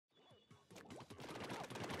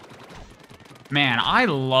Man, I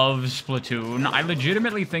love Splatoon. I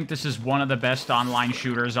legitimately think this is one of the best online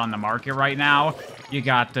shooters on the market right now. You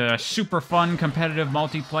got the super fun competitive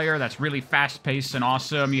multiplayer that's really fast-paced and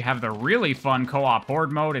awesome. You have the really fun co-op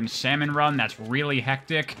horde mode and Salmon Run that's really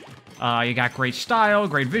hectic. You got great style,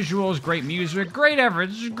 great visuals, great music, great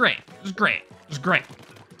everything. It's great. It's great. It's great.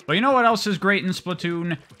 But you know what else is great in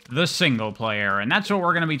Splatoon? The single player, and that's what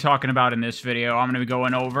we're going to be talking about in this video. I'm going to be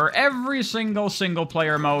going over every single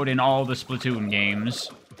player mode in all the Splatoon games.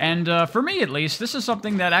 And for me, at least, this is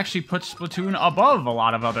something that actually puts Splatoon above a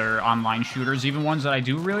lot of other online shooters, even ones that I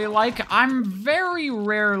do really like. I'm very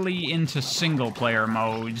rarely into single-player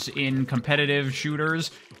modes in competitive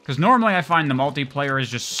shooters, because normally I find the multiplayer is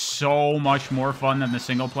just so much more fun than the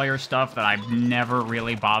single-player stuff that I never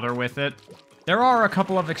really bother with it. There are a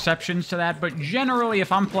couple of exceptions to that, but generally,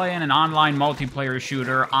 if I'm playing an online multiplayer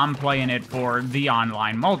shooter, I'm playing it for the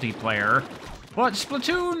online multiplayer. But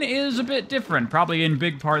Splatoon is a bit different, probably in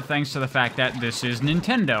big part thanks to the fact that this is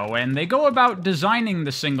Nintendo, and they go about designing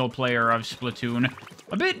the single player of Splatoon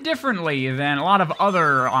a bit differently than a lot of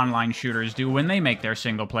other online shooters do when they make their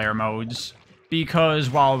single player modes. Because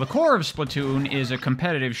while the core of Splatoon is a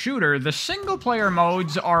competitive shooter, the single-player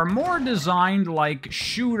modes are more designed like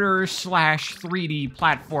shooter/3D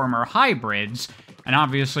platformer hybrids, and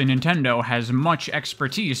obviously Nintendo has much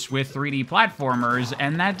expertise with 3D platformers,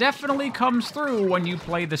 and that definitely comes through when you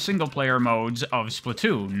play the single-player modes of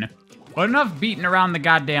Splatoon. But enough beating around the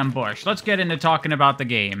goddamn bush, let's get into talking about the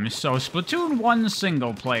game. So Splatoon 1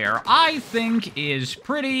 single player, I think, is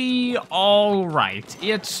pretty alright.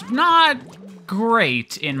 It's not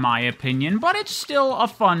great, in my opinion, but it's still a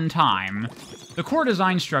fun time. The core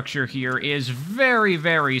design structure here is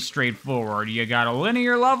very straightforward. You got a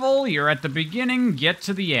linear level, you're at the beginning, get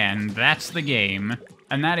to the end. That's the game.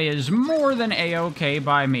 And that is more than a-okay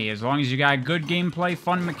by me. As long as you got good gameplay,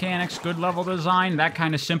 fun mechanics, good level design, that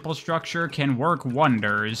kind of simple structure can work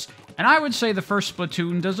wonders. And I would say the first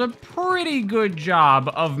Splatoon does a pretty good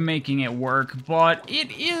job of making it work, but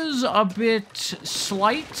it is a bit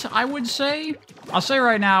slight, I would say. I'll say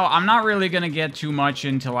right now, I'm not really going to get too much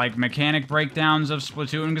into, like, mechanic breakdowns of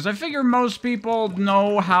Splatoon, because I figure most people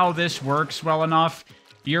know how this works well enough.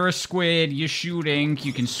 You're a squid, you shoot ink,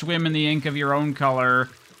 you can swim in the ink of your own color.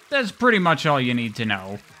 That's pretty much all you need to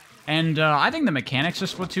know. And I think the mechanics of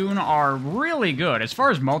Splatoon are really good. As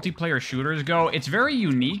far as multiplayer shooters go, it's very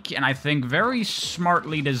unique and I think very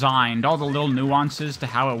smartly designed, all the little nuances to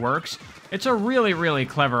how it works. It's a really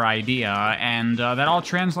clever idea, and that all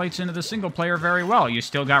translates into the single player very well. You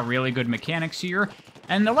still got really good mechanics here,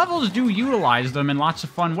 and the levels do utilize them in lots of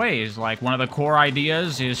fun ways. Like, one of the core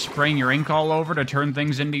ideas is spraying your ink all over to turn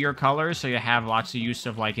things into your colors, so you have lots of use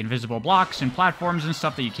of, like, invisible blocks and platforms and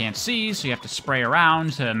stuff that you can't see, so you have to spray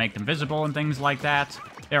around to make them visible and things like that.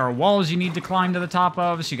 There are walls you need to climb to the top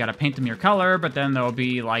of, so you gotta paint them your color, but then there'll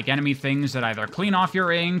be, like, enemy things that either clean off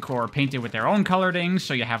your ink or paint it with their own colored ink,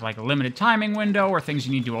 so you have, like, a limited timing window or things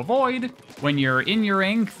you need to avoid. When you're in your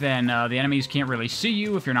ink, then the enemies can't really see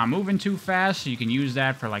you if you're not moving too fast, so you can use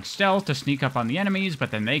that for, like, stealth to sneak up on the enemies, but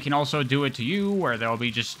then they can also do it to you, where there'll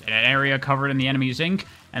be just an area covered in the enemy's ink,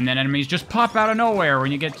 and then enemies just pop out of nowhere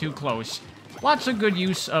when you get too close. Lots of good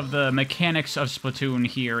use of the mechanics of Splatoon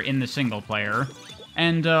here in the single player.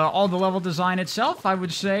 And all the level design itself, I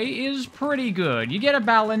would say, is pretty good. You get a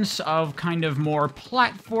balance of kind of more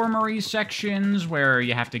platformery sections where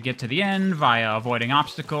you have to get to the end via avoiding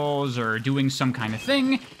obstacles or doing some kind of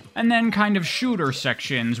thing, and then kind of shooter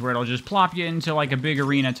sections where it'll just plop you into like a big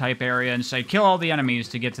arena type area and say, kill all the enemies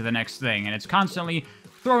to get to the next thing. And it's constantly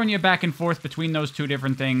throwing you back and forth between those two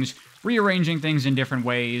different things, rearranging things in different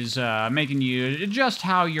ways, making you adjust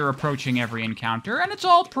how you're approaching every encounter, and it's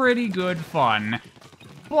all pretty good fun.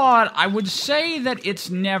 But I would say that it's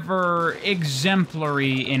never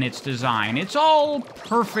exemplary in its design. It's all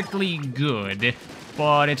perfectly good,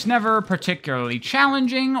 but it's never particularly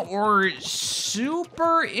challenging or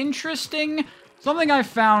super interesting. Something I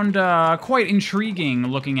found quite intriguing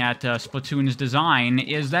looking at Splatoon's design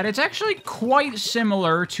is that it's actually quite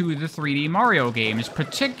similar to the 3D Mario games,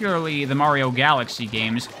 particularly the Mario Galaxy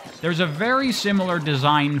games. There's a very similar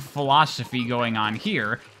design philosophy going on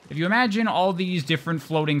here. If you imagine all these different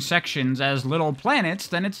floating sections as little planets,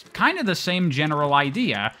 then it's kind of the same general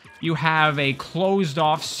idea. You have a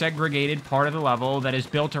closed-off, segregated part of the level that is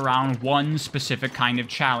built around one specific kind of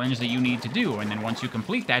challenge that you need to do, and then once you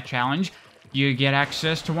complete that challenge, you get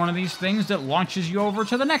access to one of these things that launches you over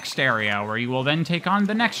to the next area, where you will then take on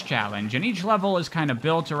the next challenge, and each level is kind of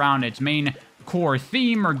built around its main core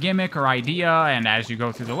theme or gimmick or idea, and as you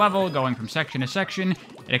go through the level, going from section to section,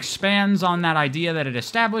 It expands on that idea that it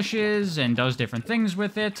establishes and does different things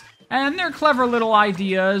with it. And they're clever little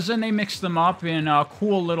ideas, and they mix them up in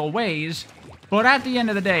cool little ways. But at the end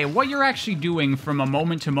of the day, what you're actually doing from a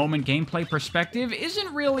moment-to-moment gameplay perspective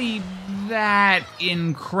isn't really that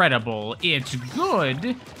incredible. It's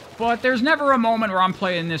good, but there's never a moment where I'm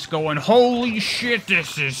playing this going, holy shit,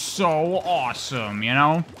 this is so awesome, you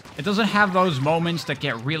know? It doesn't have those moments that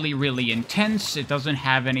get really, really intense. It doesn't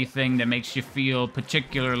have anything that makes you feel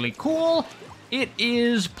particularly cool. It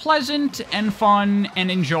is pleasant and fun and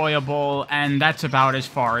enjoyable, and that's about as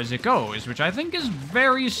far as it goes, which I think is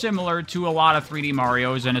very similar to a lot of 3D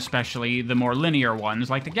Marios, and especially the more linear ones,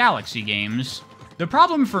 like the Galaxy games. The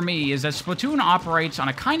problem for me is that Splatoon operates on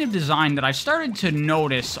a kind of design that I've started to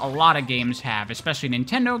notice a lot of games have, especially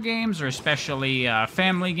Nintendo games, or especially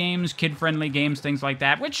family games, kid-friendly games, things like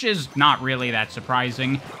that, which is not really that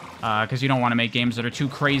surprising. Because you don't want to make games that are too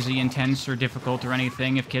crazy, intense, or difficult or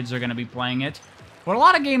anything if kids are going to be playing it. But a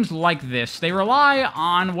lot of games like this, they rely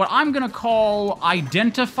on what I'm going to call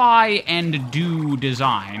identify and do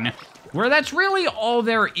design, where that's really all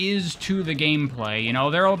there is to the gameplay. You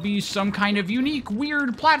know, there'll be some kind of unique,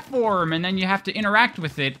 weird platform, and then you have to interact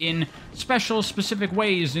with it in special, specific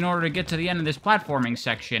ways in order to get to the end of this platforming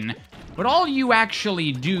section. But all you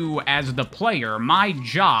actually do as the player, my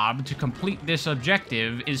job to complete this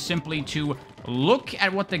objective, is simply to look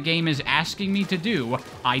at what the game is asking me to do,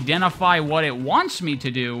 identify what it wants me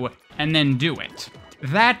to do, and then do it.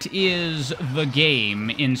 That is the game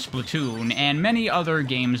in Splatoon, and many other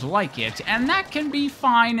games like it, and that can be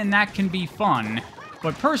fine and that can be fun.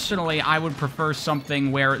 But personally, I would prefer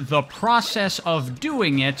something where the process of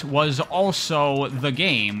doing it was also the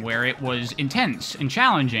game, where it was intense and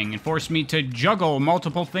challenging and forced me to juggle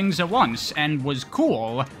multiple things at once and was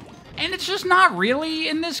cool. And it's just not really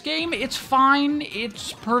in this game. It's fine,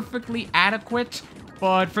 it's perfectly adequate,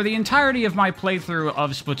 but for the entirety of my playthrough of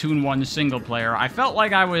Splatoon 1 single player, I felt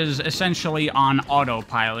like I was essentially on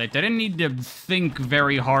autopilot. I didn't need to think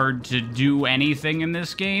very hard to do anything in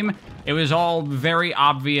this game. It was all very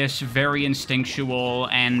obvious, very instinctual,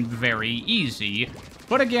 and very easy.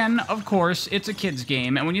 But again, of course, it's a kids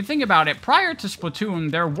game, and when you think about it, prior to Splatoon,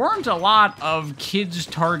 there weren't a lot of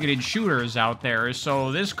kids-targeted shooters out there,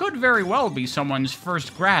 so this could very well be someone's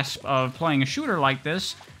first grasp of playing a shooter like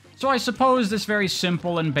this. So I suppose this very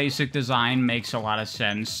simple and basic design makes a lot of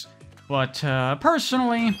sense. But,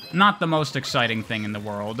 personally, not the most exciting thing in the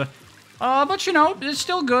world. But you know, it's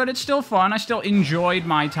still good, it's still fun, I still enjoyed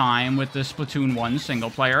my time with the Splatoon 1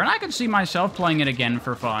 single player, and I could see myself playing it again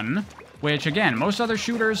for fun. Which, again, most other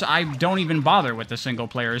shooters, I don't even bother with the single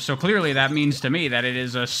players, so clearly that means to me that it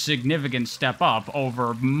is a significant step up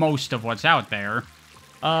over most of what's out there.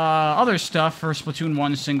 Other stuff for Splatoon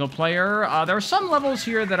 1 single player, there are some levels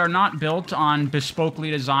here that are not built on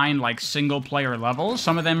bespokely designed, like, single-player levels.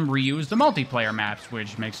 Some of them reuse the multiplayer maps,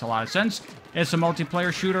 which makes a lot of sense. It's a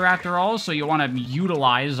multiplayer shooter after all, so you want to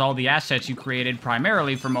utilize all the assets you created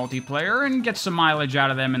primarily for multiplayer and get some mileage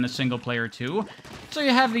out of them in the single player too. So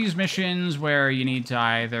you have these missions where you need to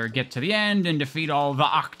either get to the end and defeat all the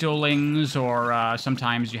octolings, or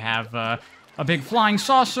sometimes you have a big flying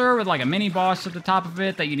saucer with like a mini-boss at the top of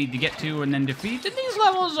it that you need to get to and then defeat. And these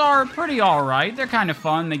levels are pretty alright. They're kind of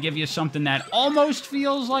fun. They give you something that almost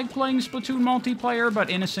feels like playing Splatoon multiplayer, but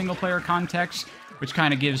in a single-player context, which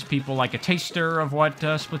kind of gives people like a taster of what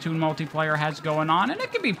Splatoon multiplayer has going on, and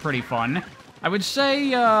it can be pretty fun. I would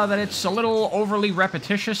say that it's a little overly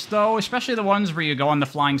repetitious, though, especially the ones where you go on the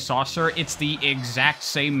flying saucer. It's the exact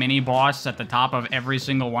same mini-boss at the top of every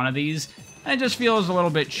single one of these. And it just feels a little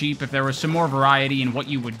bit cheap. If there was some more variety in what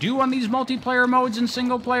you would do on these multiplayer modes in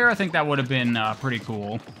single player, I think that would have been pretty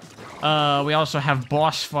cool. We also have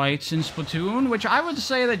boss fights in Splatoon, which I would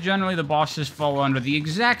say that generally the bosses fall under the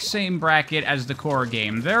exact same bracket as the core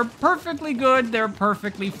game. They're perfectly good, they're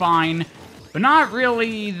perfectly fine, but not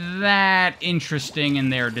really that interesting in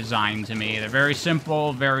their design to me. They're very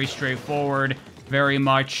simple, very straightforward, very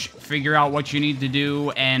much figure out what you need to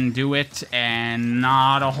do and do it, and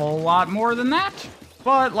not a whole lot more than that.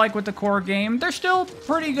 But, like with the core game, they're still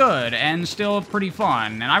pretty good and still pretty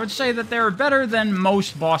fun. And I would say that they're better than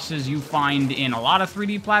most bosses you find in a lot of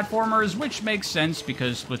 3D platformers, which makes sense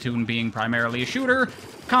because Splatoon being primarily a shooter,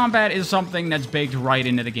 combat is something that's baked right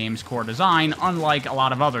into the game's core design, unlike a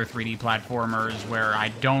lot of other 3D platformers where I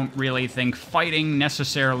don't really think fighting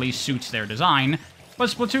necessarily suits their design. But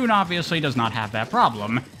Splatoon obviously does not have that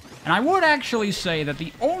problem. And I would actually say that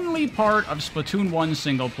the only part of Splatoon 1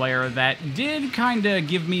 single player that did kind of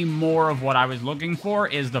give me more of what I was looking for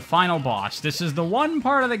is the final boss. This is the one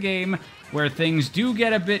part of the game where things do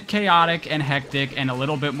get a bit chaotic and hectic and a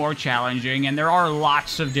little bit more challenging, and there are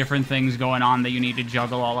lots of different things going on that you need to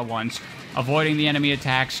juggle all at once. Avoiding the enemy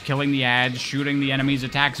attacks, killing the ads, shooting the enemy's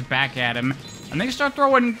attacks back at him. And they start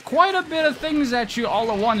throwing quite a bit of things at you all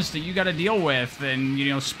at once that you gotta deal with and, you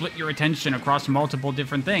know, split your attention across multiple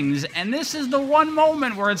different things. And this is the one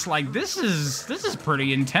moment where it's like, this is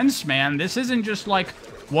pretty intense, man. This isn't just like,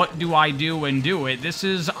 what do I do and do it? This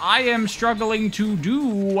is, I am struggling to do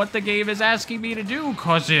what the game is asking me to do,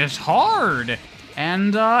 cause it's hard.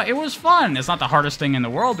 And it was fun. It's not the hardest thing in the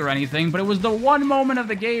world or anything, but it was the one moment of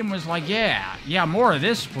the game was like, yeah, more of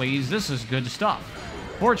this, please. This is good stuff.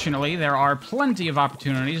 Fortunately, there are plenty of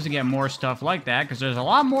opportunities to get more stuff like that, because there's a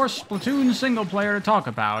lot more Splatoon single player to talk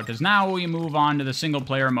about, because now we move on to the single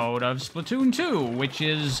player mode of Splatoon 2, which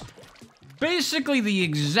is basically the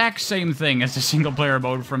exact same thing as the single player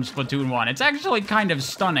mode from Splatoon 1. It's actually kind of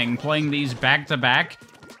stunning playing these back-to-back.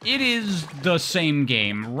 It is the same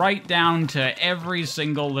game, right down to every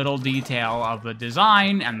single little detail of the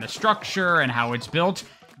design and the structure and how it's built.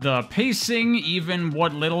 The pacing, even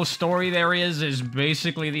what little story there is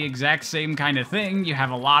basically the exact same kind of thing. You have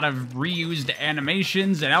a lot of reused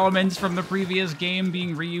animations and elements from the previous game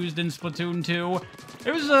being reused in Splatoon 2.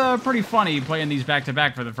 It was pretty funny playing these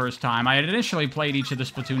back-to-back for the first time. I had initially played each of the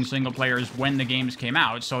Splatoon single players when the games came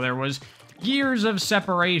out, so there was years of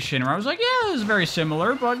separation where I was like, yeah, this is very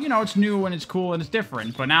similar, but, you know, it's new and it's cool and it's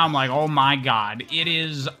different. But now I'm like, oh my god, it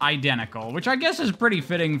is identical, which I guess is pretty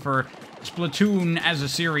fitting for Splatoon as a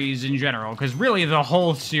series in general, because really the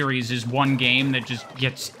whole series is one game that just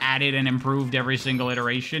gets added and improved every single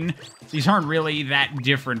iteration. These aren't really that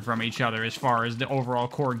different from each other as far as the overall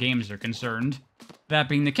core games are concerned. That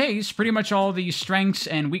being the case, pretty much all the strengths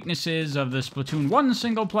and weaknesses of the Splatoon 1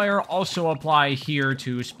 single player also apply here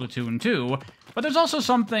to Splatoon 2, but there's also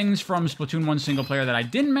some things from Splatoon 1 single player that I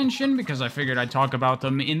didn't mention because I figured I'd talk about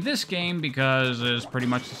them in this game because it's pretty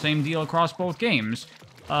much the same deal across both games.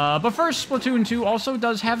 But first, Splatoon 2 also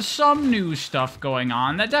does have some new stuff going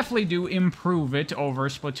on that definitely do improve it over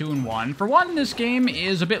Splatoon 1. For one, this game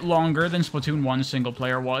is a bit longer than Splatoon 1 single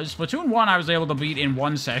player was. Splatoon 1 I was able to beat in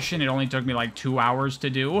one session. It only took me like 2 hours to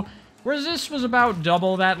do. Whereas this was about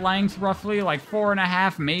double that length, roughly, like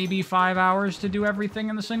 4.5, maybe 5 hours to do everything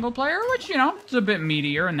in the single player, which, you know, it's a bit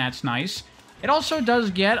meatier, and that's nice. It also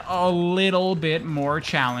does get a little bit more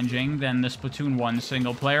challenging than the Splatoon 1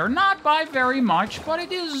 single player. Not by very much, but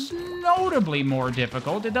it is notably more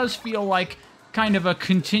difficult. It does feel like kind of a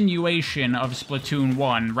continuation of Splatoon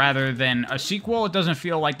 1 rather than a sequel. It doesn't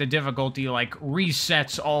feel like the difficulty, like,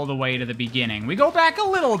 resets all the way to the beginning. We go back a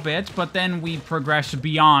little bit, but then we progress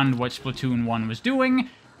beyond what Splatoon 1 was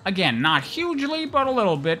doing. Again, not hugely, but a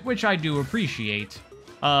little bit, which I do appreciate.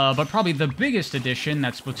 But probably the biggest addition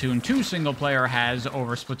that Splatoon 2 single player has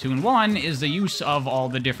over Splatoon 1 is the use of all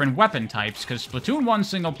the different weapon types, because Splatoon 1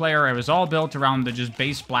 single player, it was all built around the just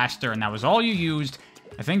base blaster, and that was all you used.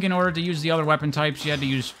 I think in order to use the other weapon types, you had to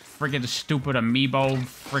use friggin' stupid amiibo,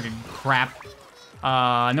 friggin' crap.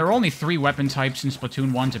 And there were only 3 weapon types in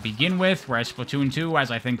Splatoon 1 to begin with, whereas Splatoon 2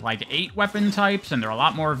 has, I think, like 8 weapon types, and they're a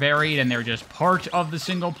lot more varied, and they're just part of the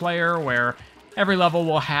single player, where every level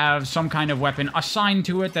will have some kind of weapon assigned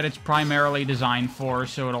to it that it's primarily designed for,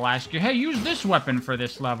 so it'll ask you, hey, use this weapon for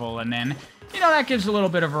this level, and then, you know, that gives a little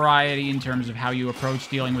bit of variety in terms of how you approach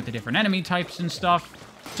dealing with the different enemy types and stuff.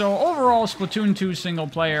 So overall, Splatoon 2 single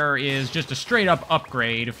player is just a straight-up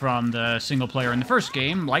upgrade from the single player in the first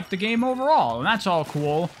game, like the game overall, and that's all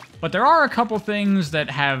cool. But there are a couple things that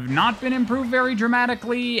have not been improved very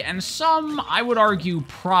dramatically, and some, I would argue,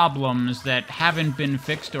 problems that haven't been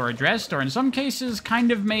fixed or addressed, or in some cases,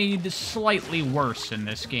 kind of made slightly worse in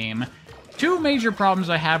this game. 2 major problems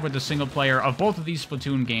I have with the single player of both of these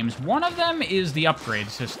Splatoon games. One of them is the upgrade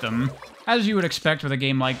system. As you would expect with a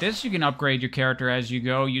game like this, you can upgrade your character as you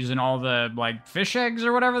go using all the, like, fish eggs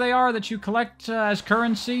or whatever they are that you collect as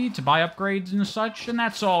currency to buy upgrades and such, and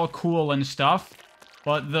that's all cool and stuff.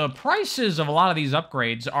 But the prices of a lot of these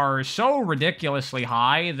upgrades are so ridiculously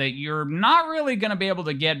high that you're not really going to be able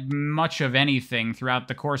to get much of anything throughout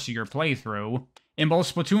the course of your playthrough. In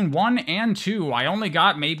both Splatoon 1 and 2, I only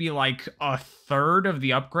got maybe like a third of the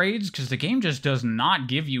upgrades, because the game just does not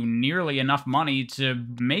give you nearly enough money to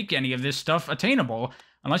make any of this stuff attainable.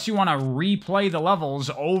 Unless you want to replay the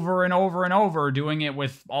levels over and over and over, doing it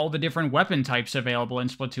with all the different weapon types available in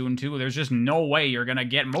Splatoon 2, there's just no way you're gonna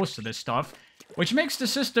get most of this stuff. Which makes the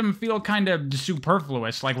system feel kind of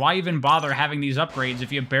superfluous. Like, why even bother having these upgrades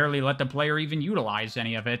if you barely let the player even utilize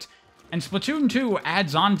any of it? And Splatoon 2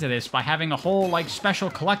 adds on to this by having a whole, like,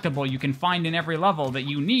 special collectible you can find in every level that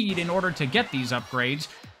you need in order to get these upgrades.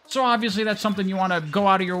 So obviously that's something you want to go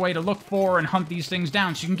out of your way to look for and hunt these things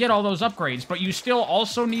down so you can get all those upgrades, but you still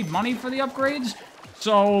also need money for the upgrades?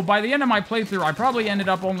 So by the end of my playthrough, I probably ended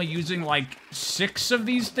up only using like 6 of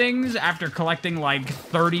these things after collecting like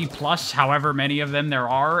 30 plus, however many of them there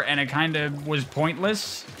are, and it kind of was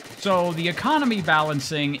pointless. So the economy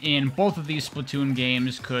balancing in both of these Splatoon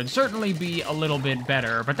games could certainly be a little bit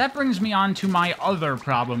better, but that brings me on to my other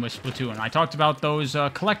problem with Splatoon. I talked about those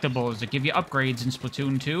collectibles that give you upgrades in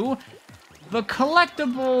Splatoon 2. The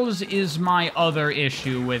collectibles is my other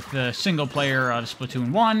issue with the single player of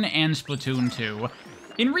Splatoon 1 and Splatoon 2.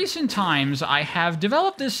 In recent times, I have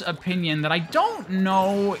developed this opinion that I don't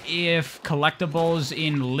know if collectibles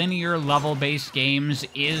in linear level-based games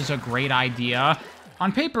is a great idea.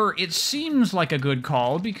 On paper, it seems like a good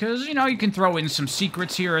call because, you know, you can throw in some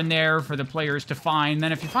secrets here and there for the players to find.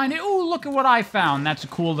 Then if you find it, ooh, look at what I found. That's a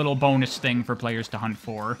cool little bonus thing for players to hunt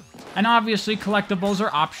for. And obviously, collectibles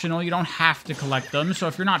are optional. You don't have to collect them. So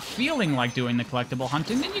if you're not feeling like doing the collectible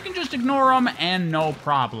hunting, then you can just ignore them and no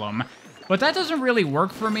problem. But that doesn't really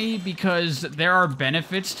work for me because there are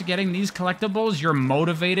benefits to getting these collectibles. You're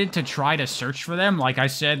motivated to try to search for them. Like I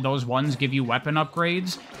said, those ones give you weapon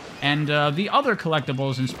upgrades. And the other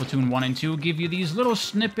collectibles in Splatoon 1 and 2 give you these little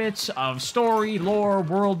snippets of story, lore,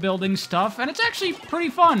 world-building stuff, and it's actually pretty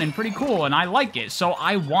fun and pretty cool, and I like it, so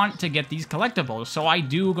I want to get these collectibles, so I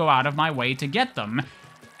do go out of my way to get them.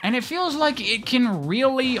 And it feels like it can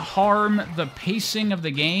really harm the pacing of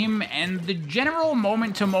the game, and the general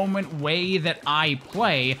moment-to-moment way that I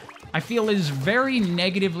play, I feel is very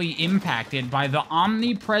negatively impacted by the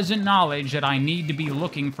omnipresent knowledge that I need to be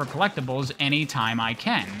looking for collectibles anytime I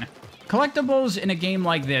can. Collectibles in a game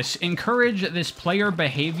like this encourage this player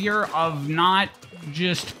behavior of not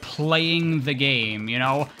just playing the game, you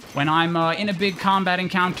know? When I'm in a big combat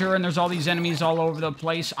encounter and there's all these enemies all over the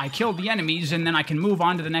place, I kill the enemies and then I can move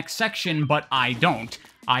on to the next section, but I don't.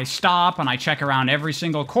 I stop and I check around every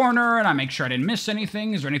single corner and I make sure I didn't miss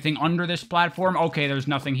anything. Is there anything under this platform? Okay, there's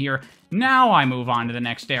nothing here. Now I move on to the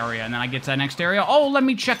next area, and then I get to that next area. Oh, let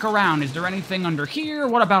me check around. Is there anything under here?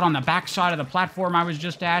 What about on the back side of the platform I was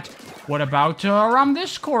just at? What about around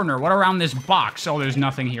this corner? What around this box? Oh, there's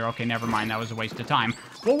nothing here. Okay, never mind. That was a waste of time.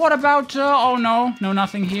 Well, what about, oh, no,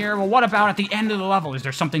 nothing here. Well, what about at the end of the level? Is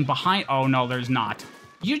there something behind? Oh, no, there's not.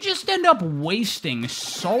 You just end up wasting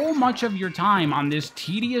so much of your time on this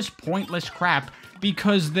tedious, pointless crap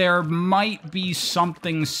because there might be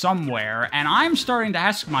something somewhere, and I'm starting to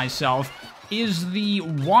ask myself, is the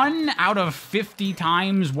 1 out of 50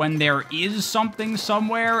 times when there is something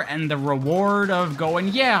somewhere and the reward of going,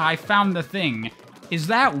 yeah, I found the thing, is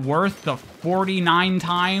that worth the 49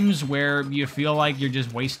 times where you feel like you're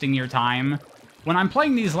just wasting your time? When I'm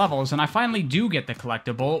playing these levels and I finally do get the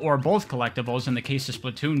collectible, or both collectibles in the case of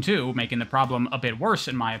Splatoon 2, making the problem a bit worse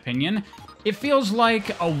in my opinion, it feels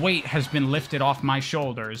like a weight has been lifted off my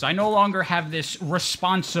shoulders. I no longer have this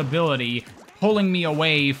responsibility pulling me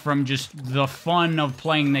away from just the fun of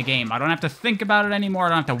playing the game. I don't have to think about it anymore, I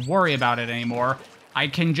don't have to worry about it anymore. I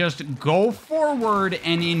can just go forward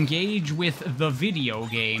and engage with the video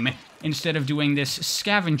game instead of doing this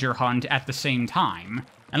scavenger hunt at the same time.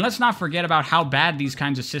 And let's not forget about how bad these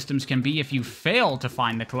kinds of systems can be if you fail to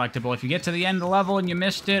find the collectible. If you get to the end of the level and you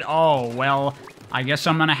missed it, oh, well, I guess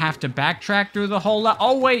I'm gonna have to backtrack through the whole level.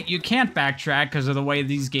 Oh, wait, you can't backtrack because of the way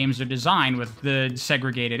these games are designed with the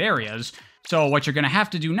segregated areas. So what you're gonna have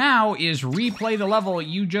to do now is replay the level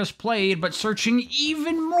you just played, but searching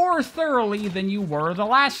even more thoroughly than you were the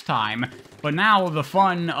last time. But now the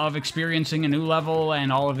fun of experiencing a new level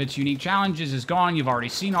and all of its unique challenges is gone. You've already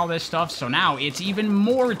seen all this stuff, so now it's even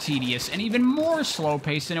more tedious and even more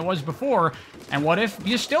slow-paced than it was before. And what if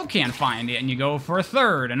you still can't find it and you go for a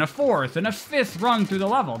third and a fourth and a fifth run through the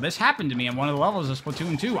level? This happened to me in one of the levels of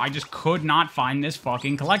Splatoon 2. I just could not find this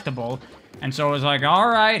fucking collectible. And so I was like,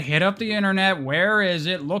 alright, hit up the internet, where is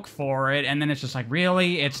it, look for it, and then it's just like,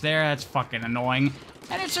 really? It's there? That's fucking annoying.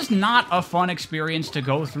 And it's just not a fun experience to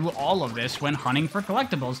go through all of this when hunting for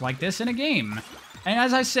collectibles like this in a game. And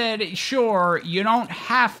as I said, sure, you don't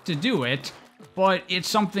have to do it, but it's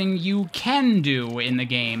something you can do in the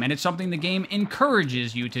game, and it's something the game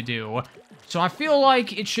encourages you to do. So I feel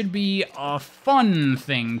like it should be a fun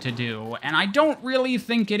thing to do, and I don't really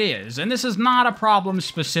think it is. And this is not a problem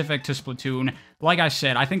specific to Splatoon. Like I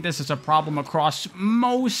said, I think this is a problem across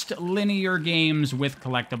most linear games with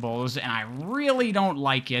collectibles, and I really don't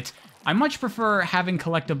like it. I much prefer having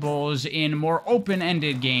collectibles in more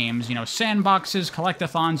open-ended games, you know, sandboxes,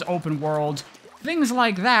 collectathons, open worlds, things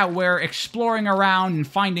like that, where exploring around and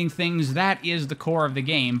finding things, that is the core of the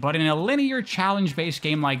game. But in a linear challenge-based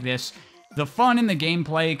game like this, the fun in the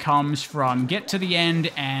gameplay comes from get to the end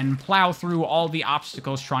and plow through all the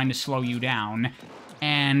obstacles trying to slow you down.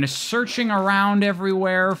 And searching around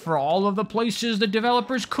everywhere for all of the places the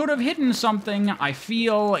developers could have hidden something, I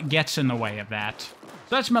feel gets in the way of that.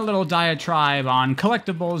 So that's my little diatribe on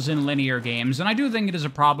collectibles in linear games, and I do think it is a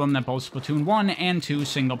problem that both Splatoon 1 and 2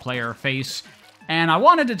 single-player face. And I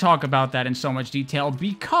wanted to talk about that in so much detail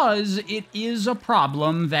because it is a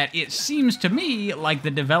problem that it seems to me like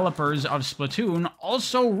the developers of Splatoon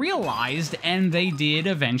also realized, and they did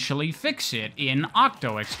eventually fix it in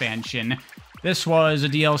Octo Expansion. This was a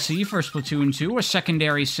DLC for Splatoon 2, a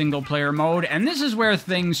secondary single-player mode, and this is where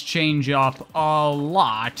things change up a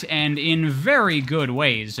lot, and in very good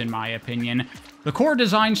ways, in my opinion. The core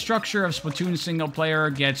design structure of Splatoon single-player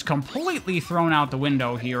gets completely thrown out the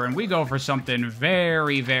window here, and we go for something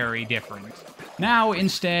very, very different. Now,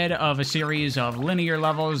 instead of a series of linear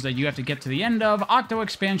levels that you have to get to the end of, Octo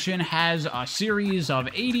Expansion has a series of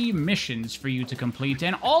 80 missions for you to complete,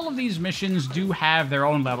 and all of these missions do have their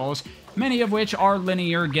own levels, many of which are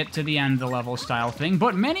linear, get to the end of the level style thing,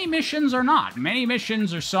 but many missions are not. Many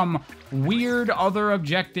missions are some weird other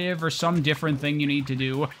objective or some different thing you need to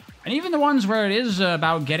do. And even the ones where it is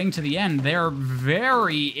about getting to the end, they're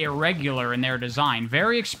very irregular in their design.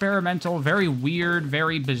 Very experimental, very weird,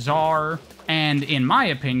 very bizarre, and in my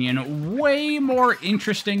opinion, way more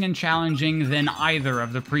interesting and challenging than either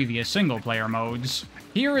of the previous single-player modes.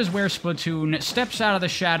 Here is where Splatoon steps out of the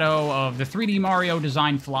shadow of the 3D Mario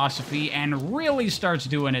design philosophy and really starts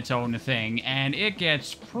doing its own thing, and it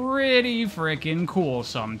gets pretty frickin' cool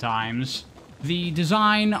sometimes. The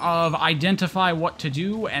design of identify what to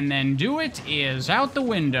do and then do it is out the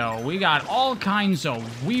window. We got all kinds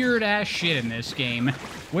of weird-ass shit in this game,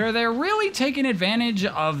 where they're really taking advantage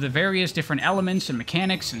of the various different elements and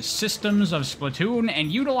mechanics and systems of Splatoon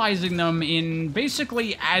and utilizing them in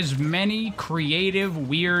basically as many creative,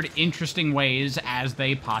 weird, interesting ways as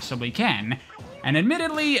they possibly can. And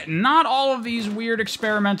admittedly, not all of these weird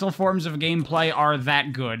experimental forms of gameplay are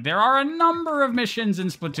that good. There are a number of missions in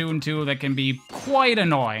Splatoon 2 that can be quite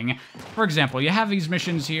annoying. For example, you have these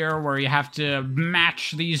missions here where you have to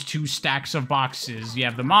match these two stacks of boxes. You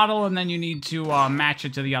have the model, and then you need to match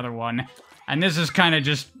it to the other one. And this is kind of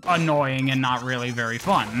just annoying and not really very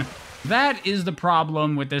fun. That is the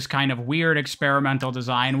problem with this kind of weird experimental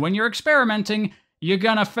design. When you're experimenting, you're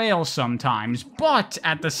gonna fail sometimes, but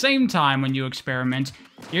at the same time when you experiment,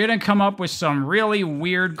 you're gonna come up with some really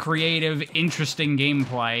weird, creative, interesting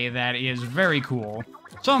gameplay that is very cool.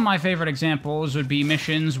 Some of my favorite examples would be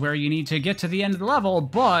missions where you need to get to the end of the level,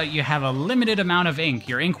 but you have a limited amount of ink.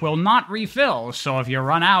 Your ink will not refill, so if you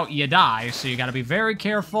run out, you die. So you gotta be very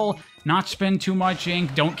careful, not spend too much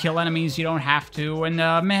ink, don't kill enemies you don't have to, and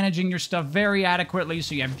managing your stuff very adequately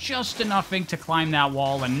so you have just enough ink to climb that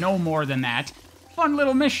wall and no more than that. Fun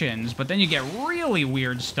little missions, but then you get really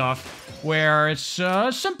weird stuff where it's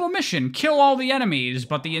a simple mission, kill all the enemies,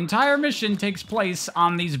 but the entire mission takes place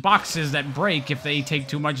on these boxes that break if they take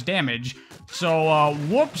too much damage. So,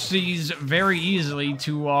 whoopsies very easily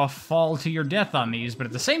to fall to your death on these, but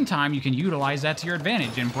at the same time, you can utilize that to your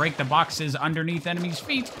advantage and break the boxes underneath enemies'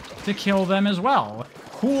 feet to kill them as well.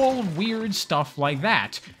 Cool, weird stuff like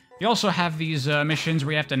that. You also have these missions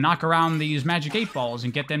where you have to knock around these magic 8 balls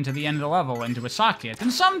and get them to the end of the level into a socket.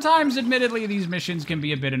 And sometimes, admittedly, these missions can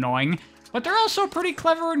be a bit annoying, but they're also pretty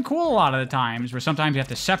clever and cool a lot of the times, where sometimes you have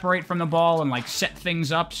to separate from the ball and, like, set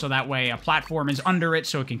things up so that way a platform is under it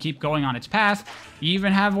so it can keep going on its path. You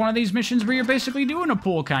even have one of these missions where you're basically doing a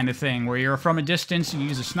pool kind of thing, where you're from a distance and you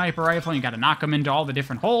use a sniper rifle and you gotta knock them into all the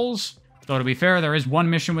different holes. Though, to be fair, there is one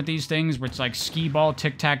mission with these things where it's like skee-ball,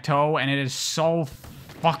 tic-tac-toe, and it is so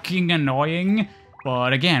fucking annoying.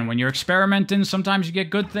 But again, when you're experimenting, sometimes you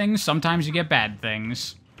get good things, sometimes you get bad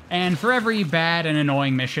things. And for every bad and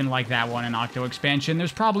annoying mission like that one in Octo Expansion,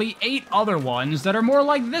 there's probably 8 other ones that are more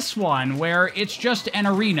like this one, where it's just an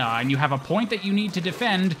arena, and you have a point that you need to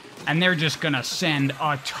defend, and they're just gonna send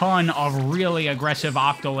a ton of really aggressive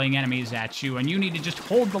Octoling enemies at you, and you need to just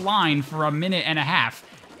hold the line for a minute and a half.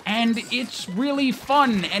 And it's really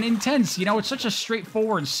fun and intense. You know, it's such a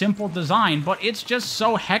straightforward, simple design, but it's just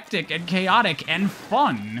so hectic and chaotic and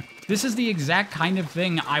fun. This is the exact kind of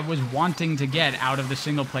thing I was wanting to get out of the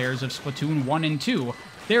single players of Splatoon 1 and 2.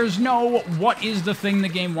 There's no, what is the thing the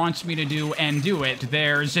game wants me to do, and do it.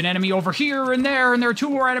 There's an enemy over here and there are 2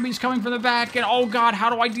 more enemies coming from the back, and oh god, how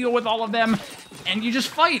do I deal with all of them? And you just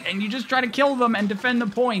fight, and you just try to kill them and defend the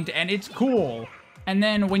point, and it's cool. And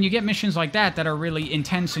then when you get missions like that that are really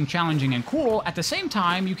intense and challenging and cool, at the same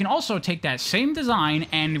time, you can also take that same design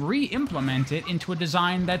and re-implement it into a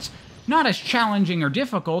design that's not as challenging or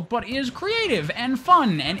difficult, but is creative and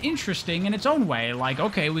fun and interesting in its own way. Like,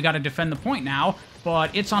 okay, we gotta defend the point now,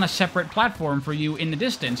 but it's on a separate platform for you in the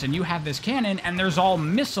distance, and you have this cannon, and there's all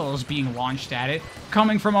missiles being launched at it,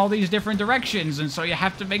 coming from all these different directions, and so you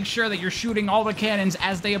have to make sure that you're shooting all the cannons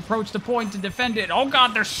as they approach the point to defend it. Oh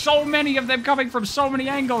god, there's so many of them coming from so many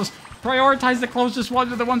angles! Prioritize the closest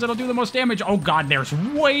ones, or the ones that'll do the most damage. Oh god, there's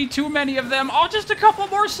way too many of them! Oh, just a couple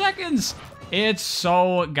more seconds! It's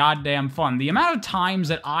so goddamn fun. The amount of times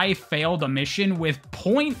that I failed a mission with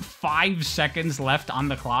 0.5 seconds left on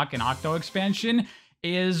the clock in Octo Expansion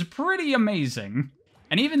is pretty amazing.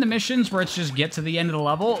 And even the missions where it's just get to the end of the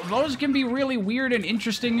level, those can be really weird and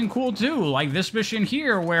interesting and cool too. Like this mission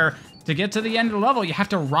here where to get to the end of the level, you have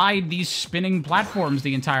to ride these spinning platforms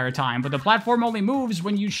the entire time, but the platform only moves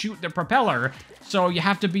when you shoot the propeller. So you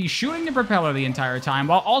have to be shooting the propeller the entire time,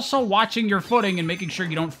 while also watching your footing and making sure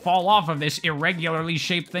you don't fall off of this irregularly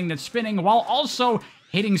shaped thing that's spinning, while also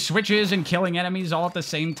hitting switches and killing enemies all at the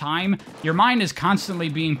same time. Your mind is constantly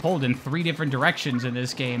being pulled in 3 different directions in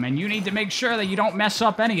this game, and you need to make sure that you don't mess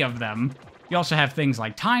up any of them. You also have things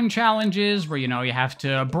like time challenges, where, you know, you have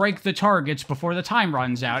to break the targets before the time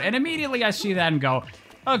runs out, and immediately I see that and go,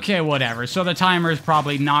 okay, whatever, so the timer is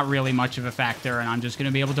probably not really much of a factor, and I'm just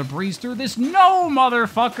gonna be able to breeze through this. No,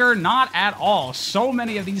 motherfucker, not at all. So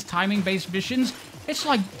many of these timing-based missions, it's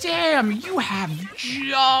like, damn, you have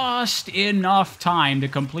just enough time to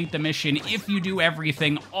complete the mission if you do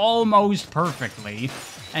everything almost perfectly.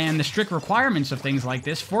 And the strict requirements of things like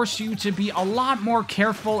this force you to be a lot more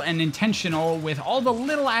careful and intentional with all the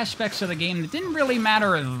little aspects of the game that didn't really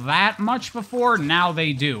matter that much before. Now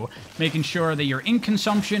they do. Making sure that your ink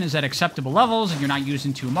consumption is at acceptable levels and you're not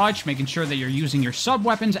using too much, making sure that you're using your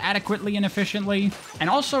sub-weapons adequately and efficiently, and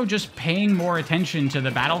also just paying more attention to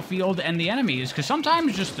the battlefield and the enemies, because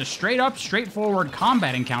sometimes just the straight-up, straightforward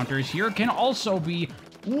combat encounters here can also be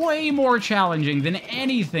way more challenging than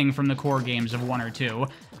anything from the core games of 1 or 2.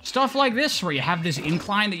 Stuff like this, where you have this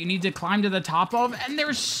incline that you need to climb to the top of, and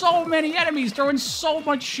there's so many enemies throwing so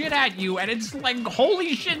much shit at you, and it's like,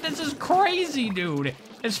 holy shit, this is crazy, dude!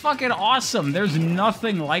 It's fucking awesome. There's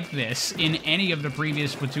nothing like this in any of the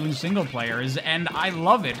previous Splatoon single players, and I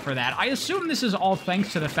love it for that. I assume this is all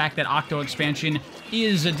thanks to the fact that Octo Expansion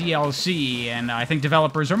is a DLC, and I think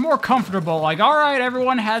developers are more comfortable, like, alright,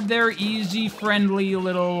 everyone had their easy, friendly,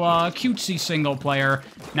 little, cutesy single player.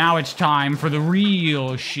 Now it's time for the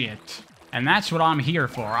real shit. And that's what I'm here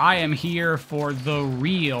for. I am here for the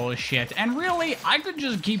real shit. And really, I could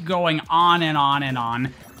just keep going on and on and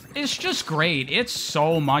on. It's just great. It's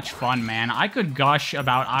so much fun, man. I could gush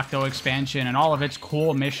about Octo Expansion and all of its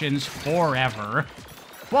cool missions forever.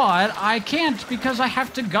 But I can't, because I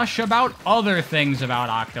have to gush about other things about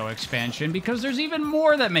Octo Expansion, because there's even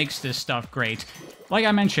more that makes this stuff great. Like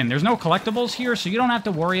I mentioned, there's no collectibles here, so you don't have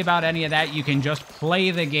to worry about any of that. You can just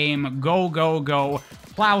play the game, go, go, go,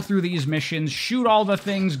 plow through these missions, shoot all the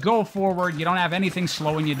things, go forward. You don't have anything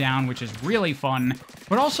slowing you down, which is really fun.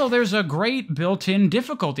 But also, there's a great built-in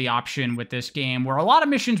difficulty option with this game, where a lot of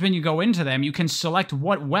missions, when you go into them, you can select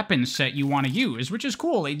what weapon set you want to use, which is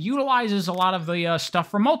cool. It utilizes a lot of the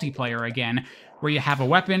stuff from multiplayer again, where you have a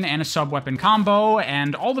weapon and a sub-weapon combo,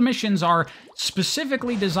 and all the missions are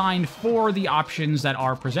specifically designed for the options that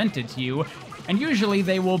are presented to you. And usually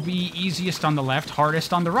they will be easiest on the left,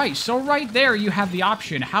 hardest on the right. So right there you have the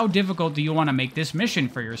option. How difficult do you want to make this mission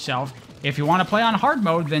for yourself? If you want to play on hard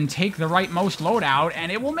mode, then take the rightmost loadout,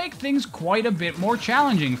 and it will make things quite a bit more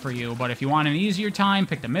challenging for you. But if you want an easier time,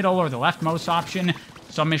 pick the middle or the leftmost option.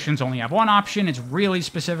 Some missions only have 1 option. It's really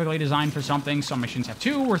specifically designed for something. Some missions have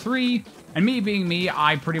 2 or 3. And me being me,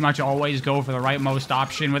 I pretty much always go for the rightmost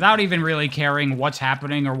option without even really caring what's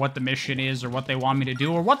happening or what the mission is or what they want me to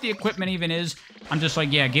do or what the equipment even is. I'm just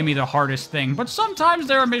like, yeah, give me the hardest thing. But sometimes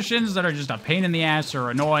there are missions that are just a pain in the ass or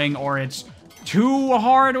annoying, or it's too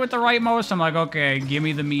hard with the rightmost. I'm like, okay, give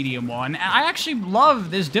me the medium one. And I actually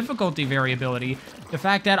love this difficulty variability. The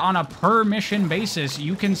fact that on a per mission basis,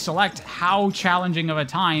 you can select how challenging of a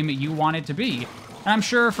time you want it to be. And I'm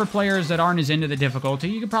sure for players that aren't as into the difficulty,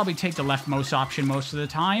 you could probably take the leftmost option most of the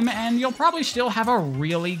time, and you'll probably still have a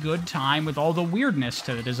really good time with all the weirdness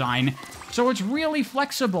to the design. So it's really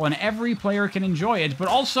flexible, and every player can enjoy it, but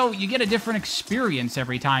also you get a different experience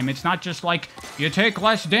every time. It's not just like, you take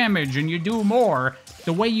less damage and you do more.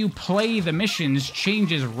 The way you play the missions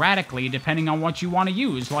changes radically depending on what you want to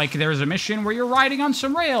use. Like, there's a mission where you're riding on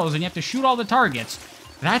some rails and you have to shoot all the targets.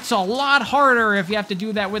 That's a lot harder if you have to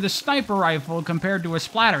do that with a sniper rifle compared to a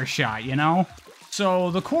splatter shot, you know?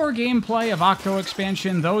 So, the core gameplay of Octo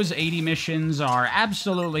Expansion, those 80 missions are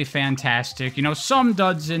absolutely fantastic. You know, some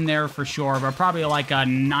duds in there for sure, but probably like a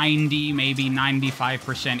 90, maybe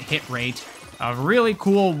 95% hit rate of really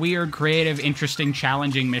cool, weird, creative, interesting,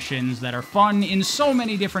 challenging missions that are fun in so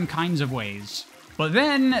many different kinds of ways. But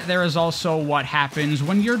then there is also what happens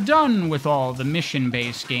when you're done with all the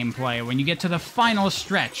mission-based gameplay, when you get to the final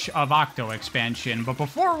stretch of Octo Expansion. But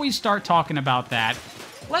before we start talking about that,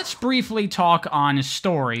 let's briefly talk on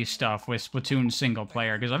story stuff with Splatoon single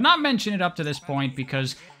player, because I've not mentioned it up to this point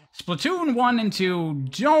because Splatoon 1 and 2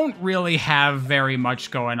 don't really have very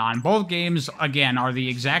much going on. Both games, again, are the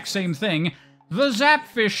exact same thing. The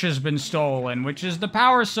Zapfish has been stolen, which is the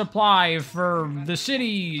power supply for the city.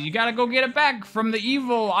 You gotta go get it back from the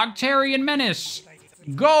evil Octarian menace.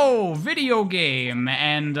 Go! Video game!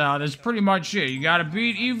 And that's pretty much it. You gotta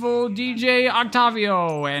beat evil DJ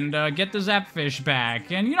Octavio and get the Zapfish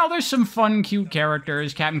back. And, you know, there's some fun, cute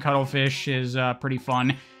characters. Captain Cuttlefish is pretty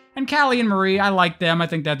fun. And Callie and Marie, I like them. I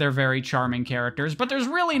think that they're very charming characters. But there's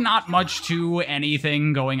really not much to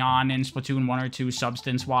anything going on in Splatoon 1 or 2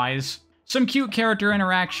 substance-wise. Some cute character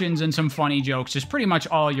interactions and some funny jokes is pretty much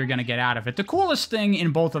all you're gonna get out of it. The coolest thing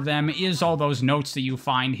in both of them is all those notes that you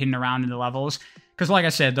find hidden around in the levels. Because like I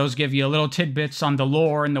said, those give you little tidbits on the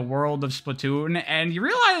lore and the world of Splatoon, and you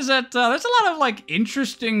realize that there's a lot of, like,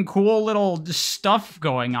 interesting, cool little stuff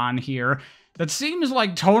going on here that seems,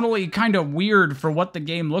 like, totally kind of weird for what the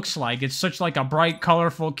game looks like. It's such, like, a bright,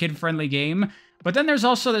 colorful, kid-friendly game. But then there's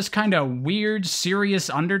also this kind of weird, serious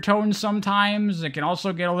undertone sometimes. It can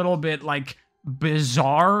also get a little bit, like,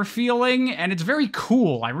 bizarre feeling, and it's very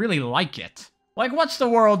cool. I really like it. Like, what's the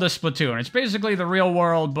world of Splatoon? It's basically the real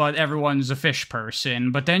world, but everyone's a fish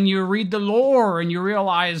person. But then you read the lore, and you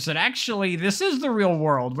realize that actually this is the real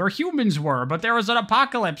world, where humans were, but there was an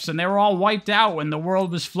apocalypse, and they were all wiped out when the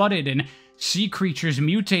world was flooded, and sea creatures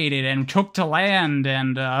mutated and took to land,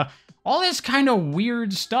 and, all this kind of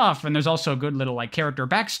weird stuff, and there's also good little, like, character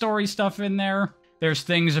backstory stuff in there. There's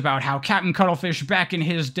things about how Captain Cuttlefish back in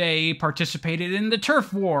his day participated in the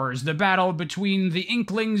Turf Wars, the battle between the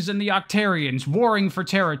Inklings and the Octarians, warring for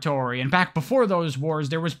territory, and back before those wars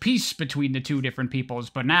there was peace between the two different peoples,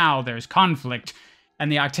 but now there's conflict.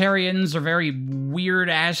 And the Octarians are very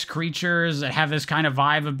weird-ass creatures that have this kind of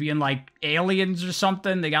vibe of being, like, aliens or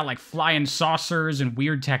something. They got, like, flying saucers and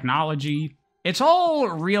weird technology. It's all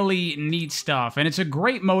really neat stuff, and it's a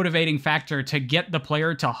great motivating factor to get the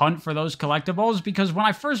player to hunt for those collectibles, because when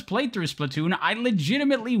I first played through Splatoon, I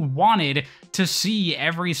legitimately wanted to see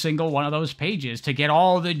every single one of those pages to get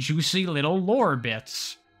all the juicy little lore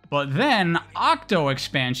bits. But then, Octo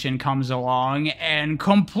Expansion comes along and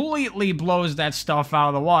completely blows that stuff out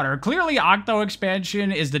of the water. Clearly, Octo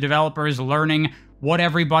Expansion is the developers learning what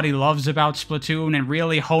everybody loves about Splatoon and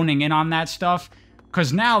really honing in on that stuff.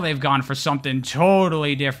 Because now they've gone for something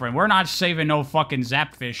totally different. We're not saving no fucking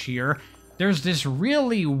Zapfish here. There's this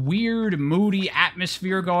really weird, moody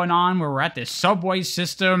atmosphere going on where we're at this subway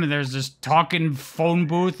system, and there's this talking phone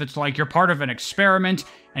booth that's like you're part of an experiment,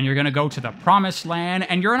 and you're gonna go to the promised land,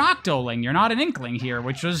 and you're an Octoling, you're not an Inkling here,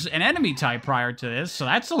 which was an enemy type prior to this, so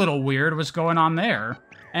that's a little weird what's going on there.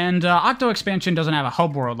 And Octo Expansion doesn't have a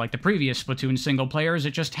hub world like the previous Splatoon single players,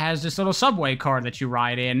 it just has this little subway car that you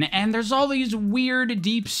ride in, and there's all these weird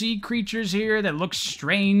deep-sea creatures here that look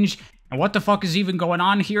strange, and what the fuck is even going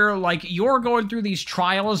on here? Like, you're going through these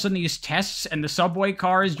trials and these tests, and the subway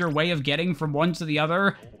car is your way of getting from one to the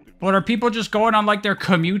other, but are people just going on, like, their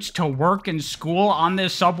commutes to work and school on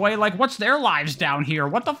this subway? Like, what's their lives down here?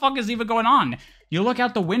 What the fuck is even going on? You look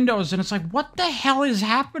out the windows and it's like, what the hell is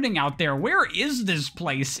happening out there? Where is this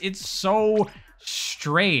place? It's so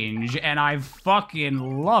strange, and I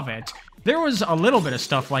fucking love it. There was a little bit of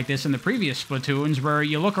stuff like this in the previous Splatoons where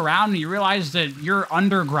you look around and you realize that you're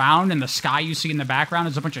underground and the sky you see in the background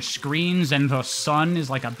is a bunch of screens and the sun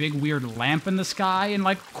is like a big weird lamp in the sky and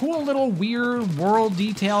like cool little weird world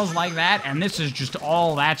details like that, and this is just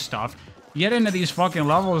all that stuff. You get into these fucking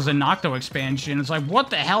levels in Octo Expansion, it's like,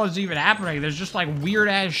 what the hell is even happening? There's just like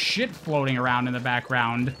weird-ass shit floating around in the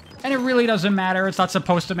background. And it really doesn't matter. It's not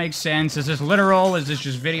supposed to make sense. Is this literal? Is this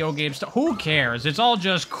just video game stuff? Who cares? It's all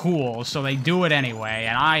just cool, so they do it anyway,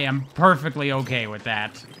 and I am perfectly okay with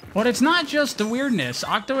that. But it's not just the weirdness.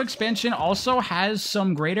 Octo Expansion also has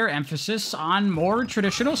some greater emphasis on more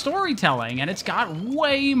traditional storytelling, and it's got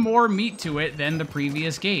way more meat to it than the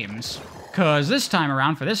previous games. Because this time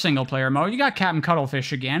around, for this single-player mode, you got Captain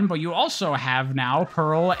Cuttlefish again, but you also have now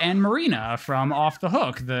Pearl and Marina from Off the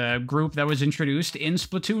Hook, the group that was introduced in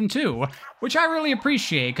Splatoon 2, which I really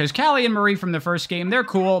appreciate, because Callie and Marie from the first game, they're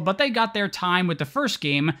cool, but they got their time with the first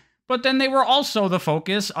game, but then they were also the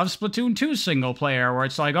focus of Splatoon 2 single-player, where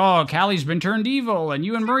it's like, oh, Callie's been turned evil, and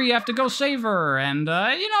you and Marie have to go save her, and,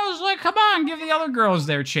 it's like, come on, give the other girls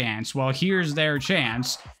their chance. Well, here's their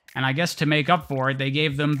chance. And I guess to make up for it, they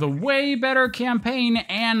gave them the way better campaign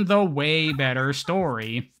and the way better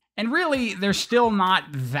story. And really, there's still not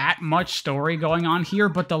that much story going on here,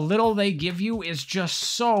 but the little they give you is just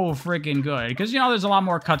so freaking good. Because, there's a lot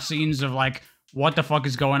more cutscenes of, like, what the fuck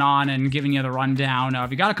is going on and giving you the rundown of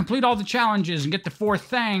you gotta complete all the challenges and get the 4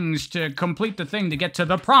 things to complete the thing to get to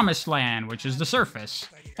the promised land, which is the surface.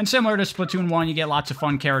 And similar to Splatoon 1, you get lots of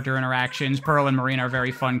fun character interactions. Pearl and Marina are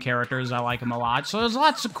very fun characters. I like them a lot. So there's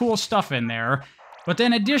lots of cool stuff in there. But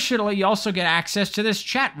then additionally, you also get access to this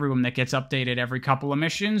chat room that gets updated every couple of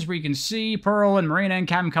missions, where you can see Pearl and Marina and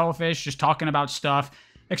Captain Cuttlefish just talking about stuff,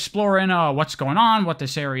 exploring what's going on, what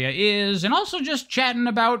this area is, and also just chatting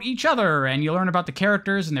about each other. And you learn about the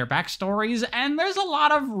characters and their backstories, and there's a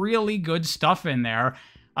lot of really good stuff in there.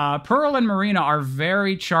 Pearl and Marina are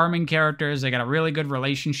very charming characters. They got a really good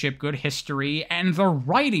relationship, good history, and the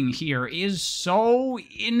writing here is so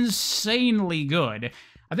insanely good.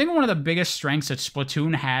 I think one of the biggest strengths that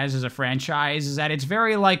Splatoon has as a franchise is that it's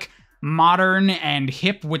very, like, modern and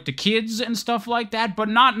hip with the kids and stuff like that, but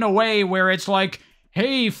not in a way where it's like,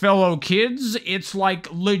 hey, fellow kids, it's like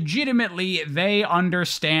legitimately they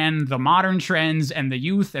understand the modern trends and the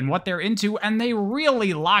youth and what they're into, and they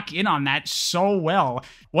really lock in on that so well.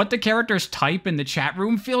 What the characters type in the chat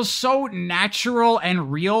room feels so natural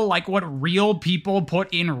and real, like what real people put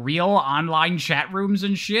in real online chat rooms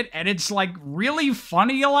and shit, and it's like really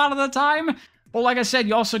funny a lot of the time. Well, like I said,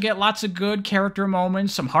 you also get lots of good character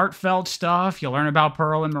moments, some heartfelt stuff. You learn about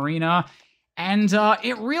Pearl and Marina. And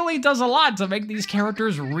it really does a lot to make these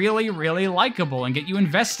characters really, really likable and get you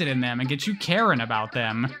invested in them and get you caring about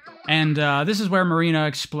them. And this is where Marina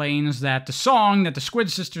explains that the song that the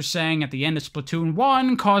Squid Sisters sang at the end of Splatoon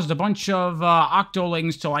 1 caused a bunch of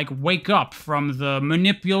Octolings to, like, wake up from the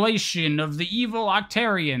manipulation of the evil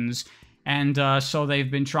Octarians. And so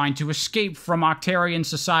they've been trying to escape from Octarian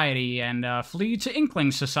society and flee to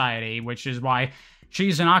Inkling society, which is why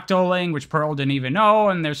she's an Octoling, which Pearl didn't even know,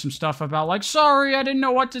 and there's some stuff about, like, sorry, I didn't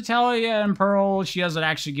know what to tell you, and Pearl, she doesn't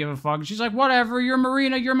actually give a fuck. She's like, whatever, you're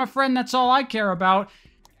Marina, you're my friend, that's all I care about.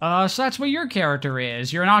 So that's what your character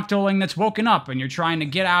is. You're an Octoling that's woken up, and you're trying to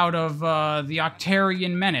get out of the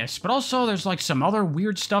Octarian menace. But also, there's, like, some other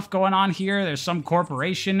weird stuff going on here. There's some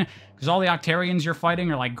corporation, because all the Octarians you're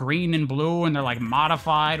fighting are, like, green and blue, and they're, like,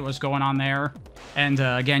 modified. What's going on there? And,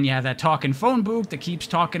 again, you have that talking phone booth that keeps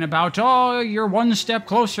talking about, oh, you're one step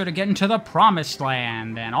closer to getting to the promised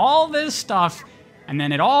land, and all this stuff. And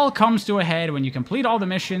then it all comes to a head when you complete all the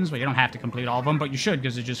missions. Well, you don't have to complete all of them, but you should,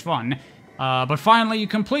 because it's just fun. But finally, you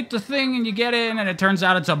complete the thing, and you get in, and it turns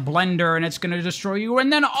out it's a blender, and it's gonna destroy you,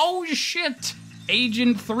 and then, oh shit!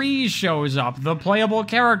 Agent 3 shows up, the playable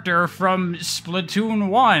character from Splatoon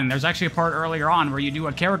 1. There's actually a part earlier on where you do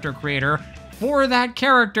a character creator for that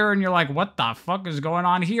character, and you're like, what the fuck is going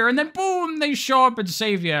on here? And then, boom, they show up and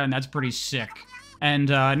save you, and that's pretty sick. And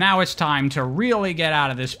now it's time to really get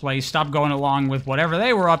out of this place, stop going along with whatever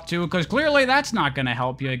they were up to, because clearly that's not going to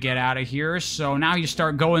help you get out of here. So now you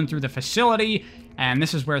start going through the facility, and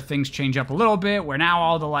this is where things change up a little bit, where now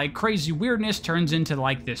all the, like, crazy weirdness turns into,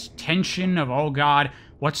 like, this tension of, oh god,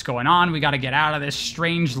 what's going on? We got to get out of this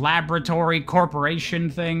strange laboratory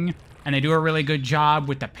corporation thing. And they do a really good job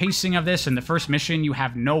with the pacing of this. In the first mission, you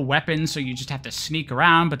have no weapons, so you just have to sneak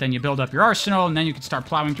around, but then you build up your arsenal, and then you can start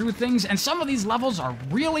plowing through things. And some of these levels are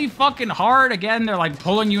really fucking hard. Again, they're, like,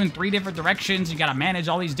 pulling you in 3 different directions. You gotta manage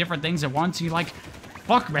all these different things at once. And you're like,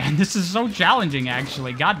 fuck, man, this is so challenging,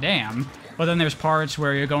 actually. Goddamn. But then there's parts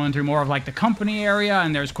where you're going through more of, like, the company area,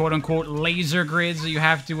 and there's quote-unquote laser grids that you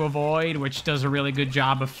have to avoid, which does a really good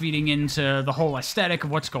job of feeding into the whole aesthetic of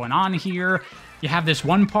what's going on here. You have this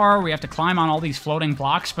one part where you have to climb on all these floating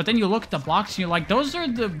blocks, but then you look at the blocks and you're like, those are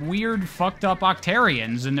the weird, fucked up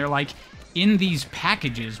Octarians, and they're, like, in these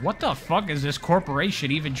packages. What the fuck is this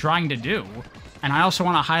corporation even trying to do? And I also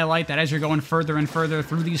want to highlight that as you're going further and further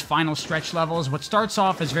through these final stretch levels, what starts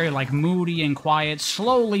off as very like moody and quiet,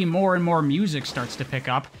 slowly more and more music starts to pick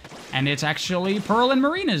up. And it's actually Pearl and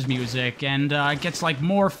Marina's music, and it gets like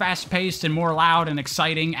more fast-paced and more loud and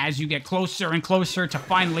exciting as you get closer and closer to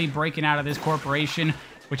finally breaking out of this corporation,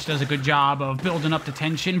 which does a good job of building up the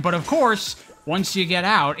tension. But of course, once you get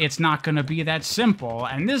out, it's not going to be that simple.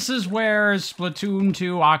 And this is where Splatoon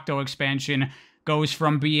 2 Octo Expansion goes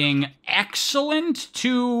from being excellent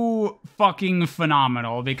to fucking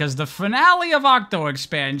phenomenal, because the finale of Octo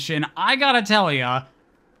Expansion, I gotta tell ya,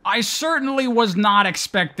 I certainly was not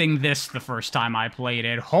expecting this the first time I played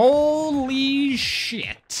it. Holy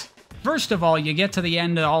shit. First of all, you get to the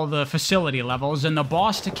end of all the facility levels, and the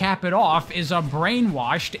boss to cap it off is a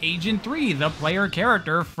brainwashed Agent 3, the player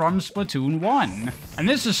character from Splatoon 1. And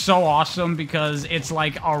this is so awesome because it's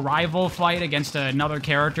like a rival fight against another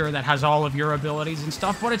character that has all of your abilities and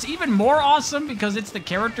stuff, but it's even more awesome because it's the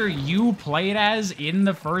character you played as in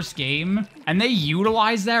the first game. And they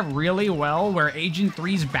utilize that really well, where Agent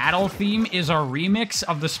 3's battle theme is a remix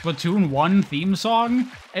of the Splatoon 1 theme song.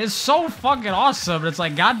 It's so fucking awesome. It's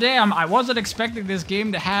like, goddamn, I wasn't expecting this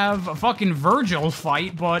game to have a fucking Virgil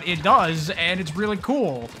fight, but it does, and it's really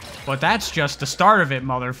cool. But that's just the start of it,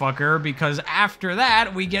 motherfucker, because after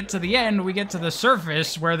that, we get to the end, we get to the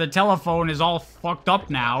surface, where the telephone is all fucked up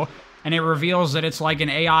now, and it reveals that it's like an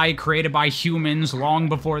AI created by humans long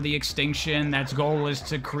before the extinction. That's goal is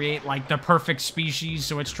to create, like, the perfect species,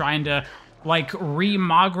 so it's trying to like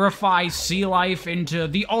remogrify sea life into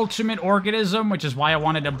the ultimate organism, which is why I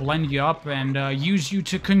wanted to blend you up and use you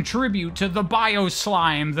to contribute to the bio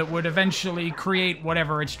slime that would eventually create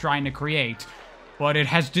whatever it's trying to create. But it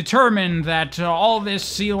has determined that all this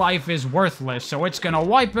sea life is worthless, so it's gonna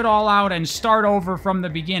wipe it all out and start over from the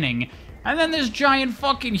beginning. And then this giant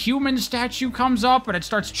fucking human statue comes up and it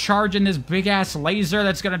starts charging this big-ass laser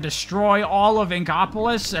that's gonna destroy all of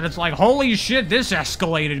Inkopolis, and it's like, holy shit, this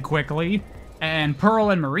escalated quickly. And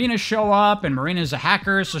Pearl and Marina show up, and Marina's a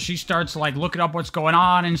hacker, so she starts, like, looking up what's going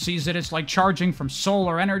on and sees that it's, like, charging from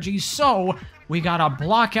solar energy, so we gotta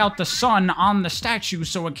block out the sun on the statue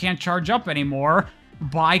so it can't charge up anymore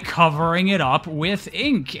by covering it up with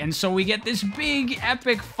ink. And so we get this big,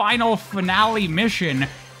 epic final finale mission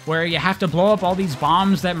where you have to blow up all these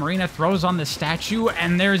bombs that Marina throws on the statue,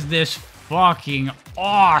 and there's this fucking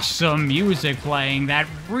awesome music playing that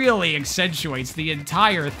really accentuates the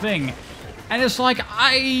entire thing. And it's like,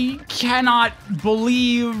 I cannot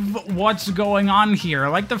believe what's going on here.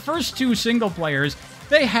 Like, the first two single players,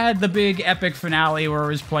 they had the big epic finale where it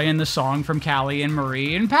was playing the song from Callie and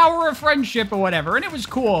Marie and Power of Friendship or whatever, and it was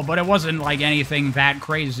cool, but it wasn't like anything that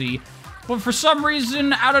crazy. But for some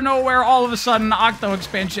reason, out of nowhere, all of a sudden, Octo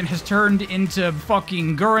Expansion has turned into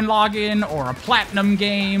fucking Gurren Lagann, or a Platinum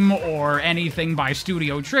game, or anything by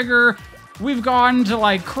Studio Trigger. We've gone to,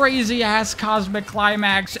 like, crazy-ass Cosmic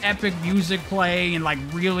Climax, epic music play, and, like,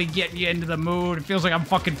 really getting you into the mood. It feels like I'm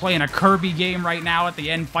fucking playing a Kirby game right now at the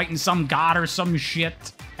end, fighting some god or some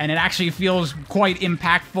shit. And it actually feels quite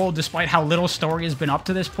impactful, despite how little story has been up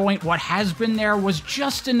to this point. What has been there was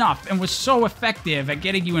just enough, and was so effective at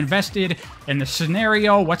getting you invested in the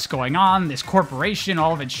scenario, what's going on, this corporation,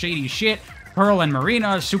 all of its shady shit. Pearl and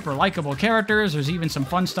Marina, super likable characters. There's even some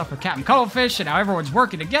fun stuff with Captain Cuttlefish and how everyone's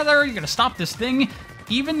working together. You're gonna stop this thing.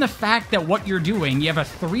 Even the fact that what you're doing, you have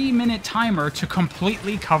a 3-minute timer to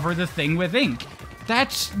completely cover the thing with ink.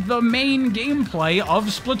 That's the main gameplay of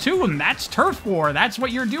Splatoon. That's Turf War. That's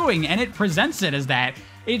what you're doing, and it presents it as that.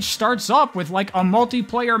 It starts up with, like, a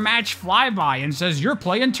multiplayer match flyby and says, you're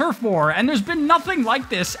playing Turf War, and there's been nothing like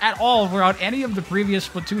this at all throughout any of the previous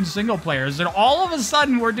Splatoon single players, and all of a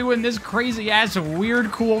sudden we're doing this crazy-ass,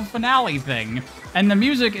 weird, cool finale thing. And the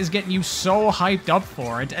music is getting you so hyped up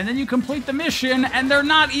for it, and then you complete the mission, and they're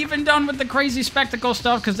not even done with the crazy spectacle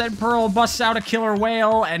stuff, because then Pearl busts out a killer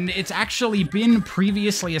whale, and it's actually been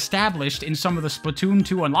previously established in some of the Splatoon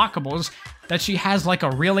 2 unlockables that she has, like,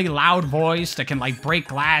 a really loud voice that can, like, break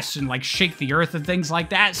glass and, like, shake the earth and things like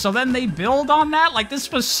that. So then they build on that. Like,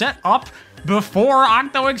 this was set up before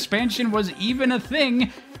Octo Expansion was even a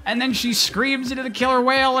thing. And then she screams into the killer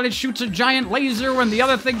whale, and it shoots a giant laser, and the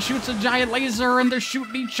other thing shoots a giant laser, and they're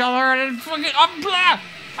shooting each other, and it fucking...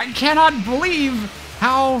 I cannot believe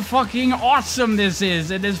how fucking awesome this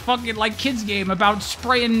is in this fucking, like, kids game about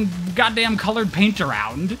spraying goddamn colored paint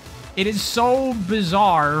around. It is so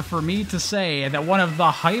bizarre for me to say that one of the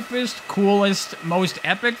hypest, coolest, most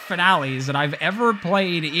epic finales that I've ever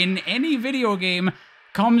played in any video game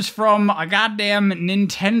comes from a goddamn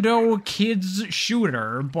Nintendo kids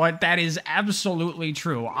shooter, but that is absolutely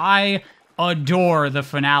true. I adore the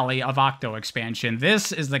finale of Octo Expansion.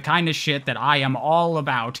 This is the kind of shit that I am all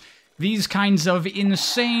about. These kinds of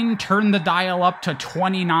insane turn the dial up to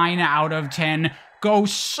 29 out of 10, go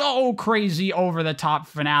so crazy over the top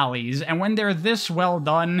finales, and when they're this well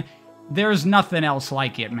done, there's nothing else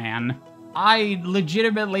like it, man. I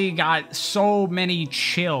legitimately got so many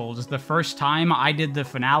chills the first time I did the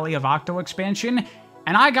finale of Octo Expansion,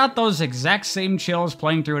 and I got those exact same chills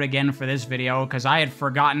playing through it again for this video, because I had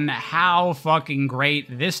forgotten how fucking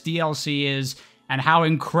great this DLC is, and how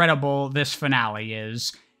incredible this finale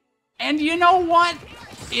is. And you know what?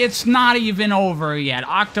 It's not even over yet.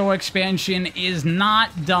 Octo Expansion is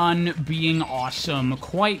not done being awesome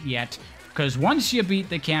quite yet, because once you beat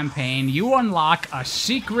the campaign, you unlock a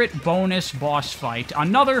secret bonus boss fight,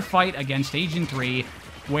 another fight against Agent 3,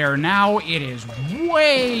 where now it is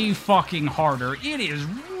way fucking harder. It is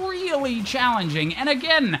really challenging, and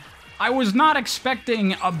again, I was not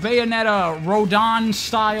expecting a Bayonetta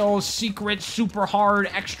Rodin-style secret super hard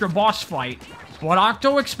extra boss fight, but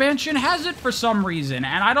Octo Expansion has it for some reason,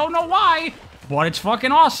 and I don't know why, but it's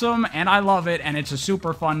fucking awesome, and I love it, and it's a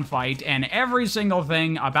super fun fight, and every single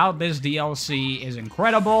thing about this DLC is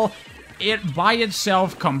incredible. It, by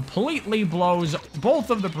itself, completely blows both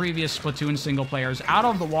of the previous Splatoon single players out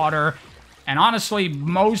of the water, and honestly,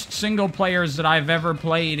 most single players that I've ever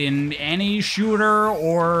played in any shooter,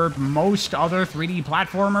 or most other 3D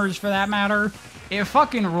platformers for that matter, it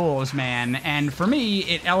fucking rules, man. And for me,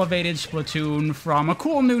 it elevated Splatoon from a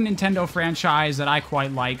cool new Nintendo franchise that I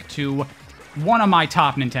quite like to one of my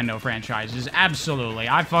top Nintendo franchises, absolutely.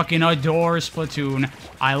 I fucking adore Splatoon.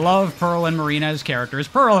 I love Pearl and Marina as characters.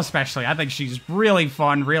 Pearl especially. I think she's really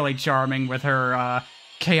fun, really charming with her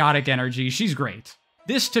chaotic energy. She's great.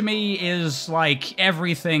 This, to me, is, like,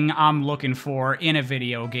 everything I'm looking for in a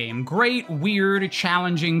video game. Great, weird,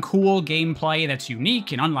 challenging, cool gameplay that's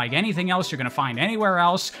unique and unlike anything else you're gonna find anywhere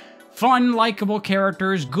else. Fun, likable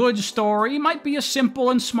characters, good story. Might be a simple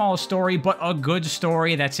and small story, but a good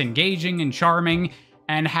story that's engaging and charming,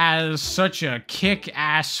 and has such a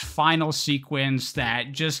kick-ass final sequence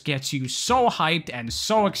that just gets you so hyped and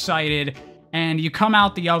so excited, and you come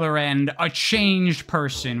out the other end a changed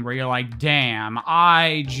person, where you're like, damn,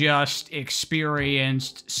 I just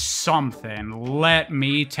experienced something, let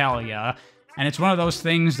me tell ya. And it's one of those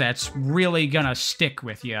things that's really gonna stick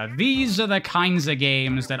with you. These are the kinds of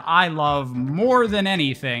games that I love more than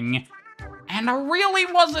anything, and I really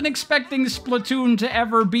wasn't expecting Splatoon to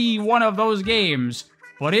ever be one of those games,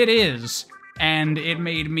 but it is. And it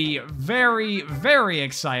made me very, very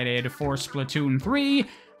excited for Splatoon 3,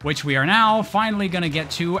 which we are now finally gonna get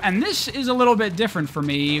to, and this is a little bit different for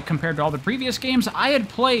me compared to all the previous games. I had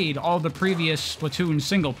played all the previous Splatoon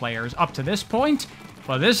single players up to this point,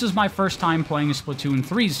 but this is my first time playing Splatoon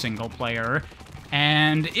 3's single player,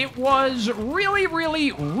 and it was really,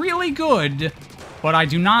 really, really good, but I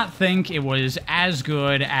do not think it was as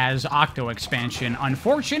good as Octo Expansion,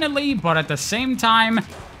 unfortunately, but at the same time,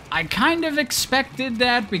 I kind of expected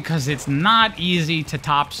that because it's not easy to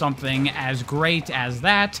top something as great as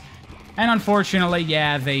that. And unfortunately,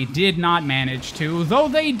 yeah, they did not manage to, though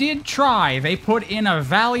they did try. They put in a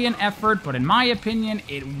valiant effort, but in my opinion,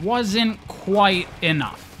 it wasn't quite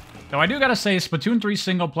enough. Though I do gotta say, Splatoon 3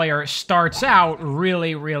 single player starts out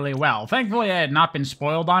really, really well. Thankfully, I had not been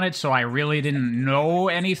spoiled on it, so I really didn't know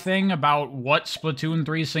anything about what Splatoon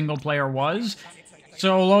 3 single player was.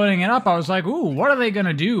 So loading it up, I was like, ooh, what are they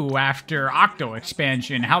gonna do after Octo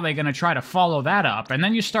Expansion? How are they gonna try to follow that up? And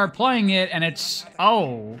then you start playing it, and it's,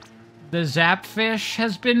 oh, the Zapfish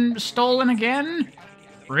has been stolen again?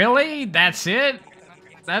 Really? That's it?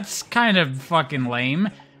 That's kind of fucking lame.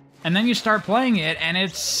 And then you start playing it, and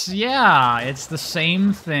it's, yeah, it's the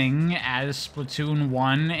same thing as Splatoon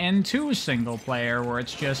 1 and 2 single player, where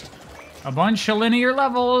it's just a bunch of linear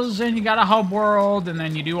levels, and you got a hub world, and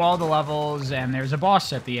then you do all the levels, and there's a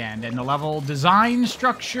boss at the end. And the level design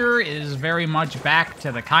structure is very much back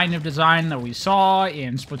to the kind of design that we saw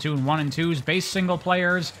in Splatoon 1 and 2's base single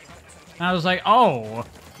players. And I was like, oh,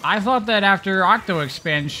 I thought that after Octo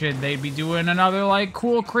Expansion, they'd be doing another, like,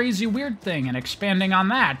 cool, crazy, weird thing and expanding on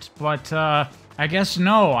that. But, I guess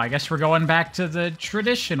no. I guess we're going back to the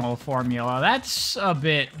traditional formula. That's a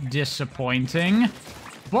bit disappointing.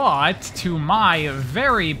 But, to my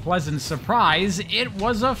very pleasant surprise, it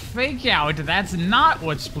was a fake out. That's not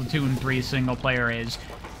what Splatoon 3 single player is.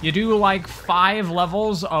 You do like 5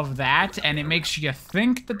 levels of that, and it makes you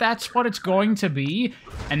think that that's what it's going to be.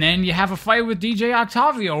 And then you have a fight with DJ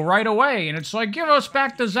Octavio right away, and it's like, give us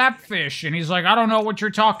back the Zapfish. And he's like, I don't know what you're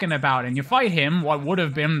talking about. And you fight him, what would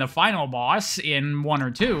have been the final boss in 1 or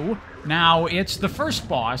 2. Now, it's the first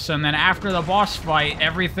boss, and then after the boss fight,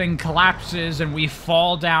 everything collapses, and we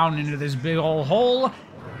fall down into this big old hole.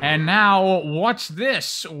 And now, what's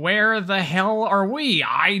this? Where the hell are we?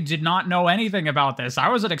 I did not know anything about this. I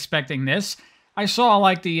wasn't expecting this. I saw,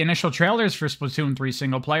 like, the initial trailers for Splatoon 3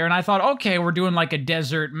 single player, and I thought, okay, we're doing, like, a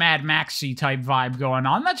desert Mad Maxy type vibe going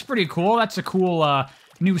on. That's pretty cool. That's a cool,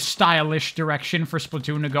 new stylish direction for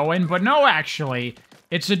Splatoon to go in. But no, actually,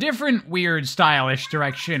 it's a different weird stylish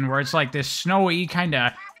direction where it's, like, this snowy kind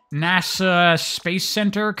of NASA Space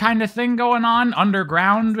Center kind of thing going on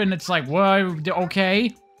underground, and it's like, well,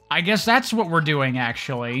 okay. I guess that's what we're doing,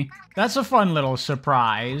 actually. That's a fun little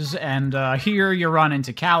surprise, and here you run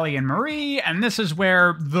into Callie and Marie, and this is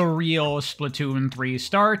where the real Splatoon 3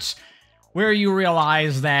 starts, where you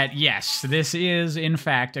realize that, yes, this is, in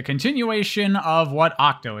fact, a continuation of what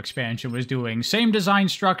Octo Expansion was doing. Same design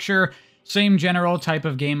structure, same general type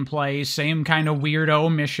of gameplay, same kind of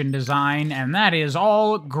weirdo mission design, and that is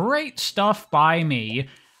all great stuff by me.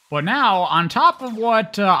 But now, on top of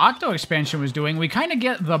what Octo Expansion was doing, we kind of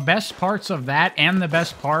get the best parts of that and the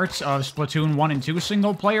best parts of Splatoon 1 and 2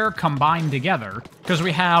 single player combined together. Because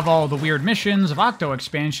we have all the weird missions of Octo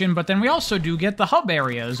Expansion, but then we also do get the hub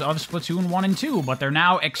areas of Splatoon 1 and 2, but they're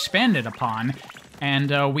now expanded upon.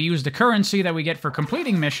 And we use the currency that we get for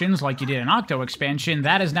completing missions, like you did in Octo Expansion,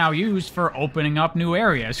 that is now used for opening up new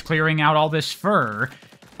areas, clearing out all this fur.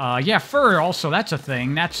 Yeah, fur also, that's a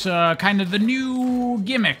thing. That's kind of the new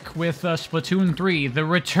gimmick with Splatoon 3, the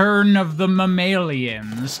return of the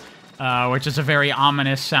mammalians, which is a very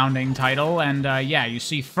ominous-sounding title. And yeah, you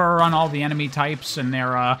see fur on all the enemy types, and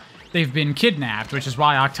they've been kidnapped, which is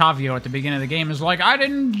why Octavio at the beginning of the game is like, I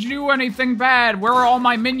didn't do anything bad, where are all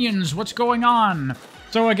my minions, what's going on?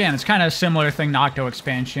 So again, it's kind of a similar thing to Octo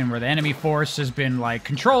Expansion, where the enemy force has been, like,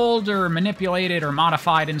 controlled or manipulated or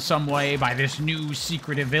modified in some way by this new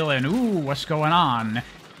secretive villain. Ooh, what's going on?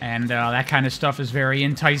 And that kind of stuff is very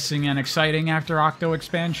enticing and exciting after Octo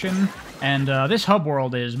Expansion. And this hub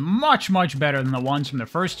world is much, much better than the ones from the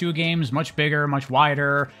first 2 games. Much bigger, much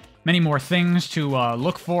wider. Many more things to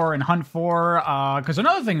look for and hunt for, because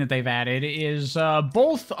another thing that they've added is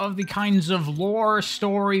both of the kinds of lore,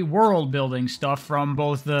 story, world-building stuff from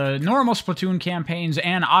both the normal Splatoon campaigns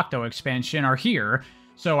and Octo Expansion are here.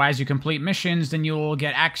 So as you complete missions, then you'll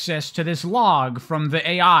get access to this log from the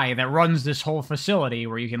AI that runs this whole facility,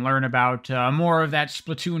 where you can learn about more of that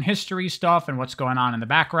Splatoon history stuff and what's going on in the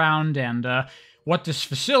background, and what this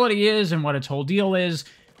facility is and what its whole deal is.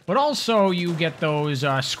 But also, you get those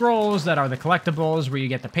scrolls that are the collectibles, where you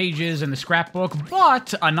get the pages in the scrapbook.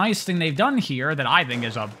 But a nice thing they've done here that I think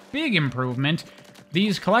is a big improvement,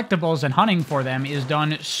 these collectibles and hunting for them is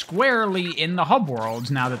done squarely in the hub worlds.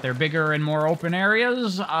 Now that they're bigger and more open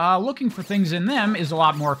areas, looking for things in them is a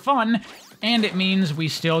lot more fun. And it means we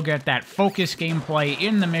still get that focus gameplay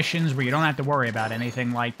in the missions where you don't have to worry about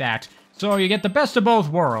anything like that. So you get the best of both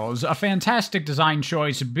worlds. A fantastic design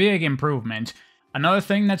choice, big improvement. Another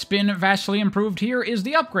thing that's been vastly improved here is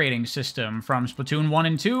the upgrading system from Splatoon 1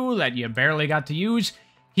 and 2 that you barely got to use.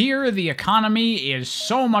 Here, the economy is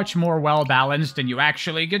so much more well-balanced, and you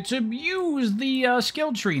actually get to use the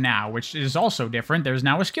skill tree now, which is also different. There's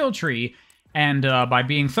now a skill tree, and by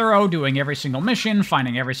being thorough, doing every single mission,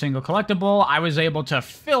 finding every single collectible, I was able to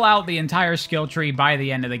fill out the entire skill tree by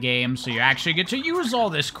the end of the game, so you actually get to use all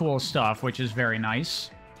this cool stuff, which is very nice.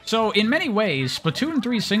 So, in many ways, Splatoon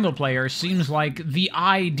 3 single-player seems like the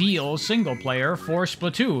ideal single-player for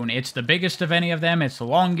Splatoon. It's the biggest of any of them, it's the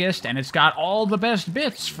longest, and it's got all the best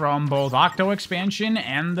bits from both Octo Expansion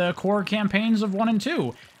and the core campaigns of 1 and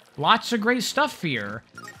 2. Lots of great stuff here.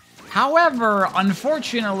 However,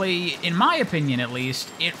 unfortunately, in my opinion at least,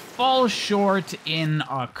 it falls short in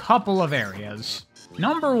a couple of areas.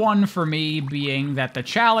 Number one for me being that the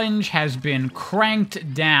challenge has been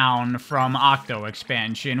cranked down from Octo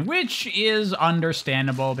Expansion, which is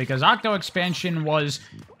understandable because Octo Expansion was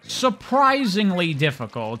surprisingly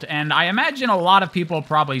difficult, and I imagine a lot of people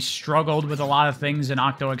probably struggled with a lot of things in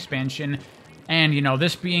Octo Expansion. And, you know,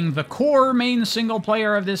 this being the core main single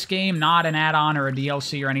player of this game, not an add-on or a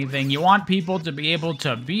DLC or anything, you want people to be able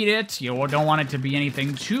to beat it. You don't want it to be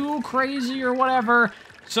anything too crazy or whatever.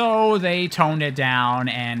 So they toned it down,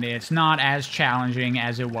 and it's not as challenging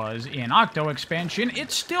as it was in Octo Expansion.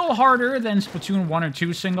 It's still harder than Splatoon 1 or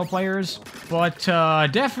 2 single players, but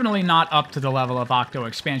definitely not up to the level of Octo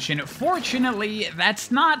Expansion. Fortunately, that's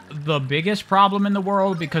not the biggest problem in the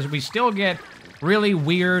world, because we still get really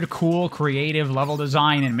weird, cool, creative level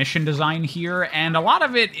design and mission design here, and a lot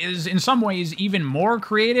of it is, in some ways, even more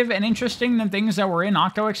creative and interesting than things that were in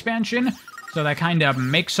Octo Expansion, so that kind of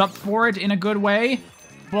makes up for it in a good way.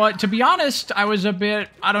 But to be honest, I was a bit,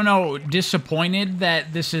 I don't know, disappointed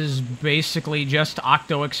that this is basically just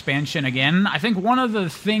Octo Expansion again. I think one of the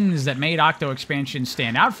things that made Octo Expansion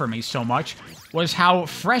stand out for me so much was how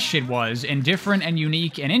fresh it was, and different and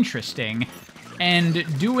unique and interesting. And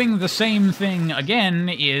doing the same thing again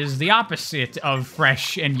is the opposite of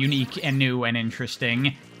fresh and unique and new and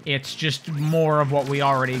interesting. It's just more of what we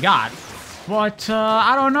already got. But,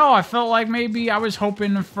 I don't know, I felt like maybe I was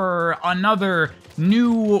hoping for another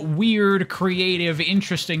new, weird, creative,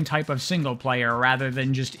 interesting type of single player rather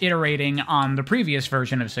than just iterating on the previous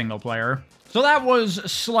version of single player. So that was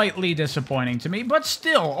slightly disappointing to me, but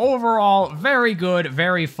still, overall, very good,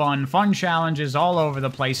 very fun challenges all over the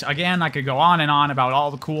place. Again, I could go on and on about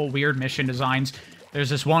all the cool, weird mission designs. There's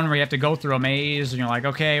this one where you have to go through a maze, and you're like,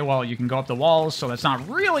 okay, well, you can go up the walls, so that's not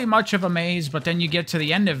really much of a maze, but then you get to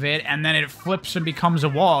the end of it, and then it flips and becomes a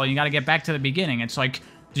wall, and you gotta get back to the beginning. It's like,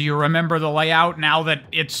 do you remember the layout now that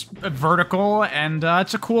it's vertical? And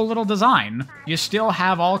it's a cool little design. You still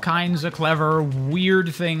have all kinds of clever,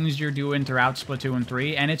 weird things you're doing throughout Splatoon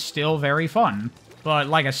 3, and it's still very fun. But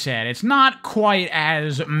like I said, it's not quite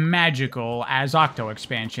as magical as Octo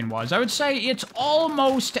Expansion was. I would say it's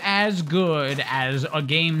almost as good as a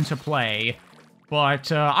game to play.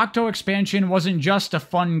 But Octo Expansion wasn't just a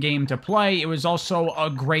fun game to play, it was also a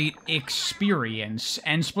great experience.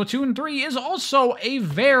 And Splatoon 3 is also a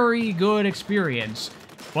very good experience,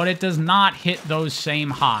 but it does not hit those same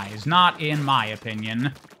highs, not in my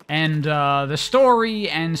opinion. And the story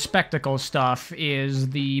and spectacle stuff is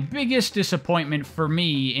the biggest disappointment for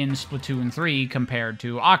me in Splatoon 3 compared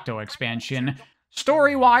to Octo Expansion.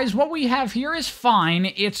 Story-wise, what we have here is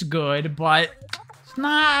fine, it's good, but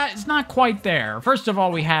it's not quite there. First of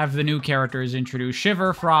all, we have the new characters introduced,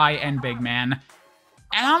 Shiver, Fry, and Big Man.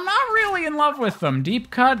 And I'm not really in love with them. Deep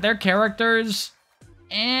Cut, their characters,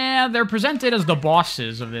 they're presented as the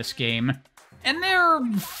bosses of this game. And they're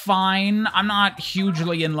fine. I'm not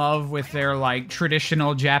hugely in love with their, like,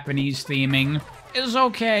 traditional Japanese theming. It's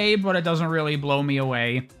okay, but it doesn't really blow me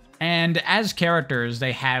away. And as characters,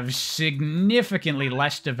 they have significantly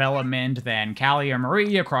less development than Callie or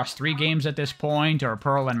Marie across 3 games at this point, or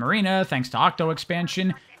Pearl and Marina, thanks to Octo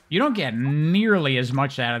Expansion. You don't get nearly as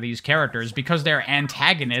much out of these characters because they're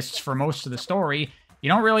antagonists for most of the story. You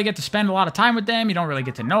don't really get to spend a lot of time with them, you don't really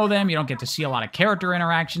get to know them, you don't get to see a lot of character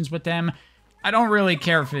interactions with them. I don't really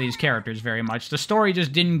care for these characters very much. The story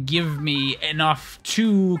just didn't give me enough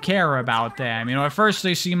to care about them. You know, at first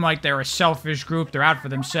they seem like they're a selfish group, they're out for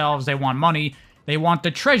themselves, they want money, they want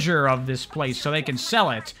the treasure of this place so they can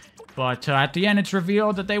sell it. But at the end it's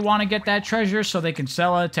revealed that they want to get that treasure so they can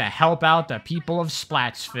sell it to help out the people of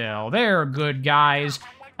Splatsville. They're good guys.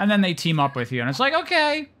 And then they team up with you, and it's like,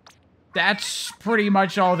 okay, that's pretty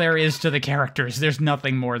much all there is to the characters. There's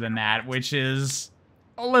nothing more than that, which is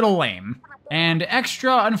a little lame. And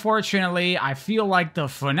extra, unfortunately, I feel like the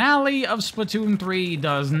finale of Splatoon 3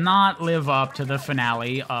 does not live up to the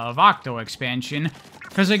finale of Octo Expansion.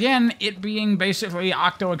 Because again, it being basically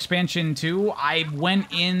Octo Expansion 2, I went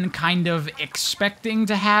in kind of expecting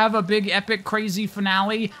to have a big, epic, crazy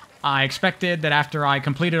finale. I expected that after I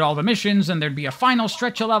completed all the missions, and there'd be a final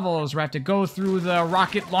stretch of levels where I have to go through the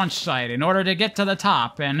rocket launch site in order to get to the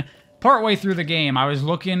top. And partway through the game, I was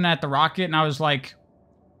looking at the rocket and I was like,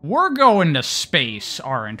 we're going to space,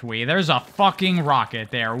 aren't we? There's a fucking rocket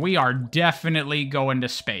there. We are definitely going to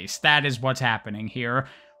space. That is what's happening here,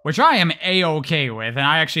 which I am A-okay with, and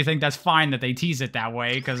I actually think that's fine that they tease it that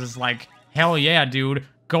way, because it's like, hell yeah, dude,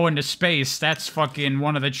 going to space, that's fucking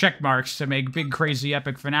one of the check marks to make big, crazy,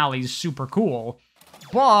 epic finales super cool.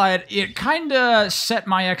 But it kinda set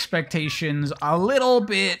my expectations a little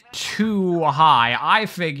bit too high. I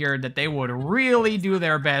figured that they would really do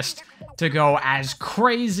their best to go as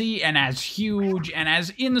crazy and as huge and as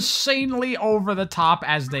insanely over the top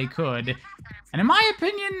as they could. And in my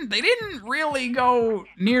opinion, they didn't really go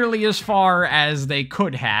nearly as far as they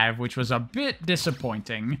could have, which was a bit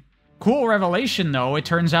disappointing. Cool revelation, though, it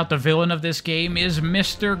turns out the villain of this game is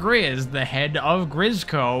Mr. Grizz, the head of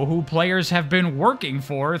Grizzco, who players have been working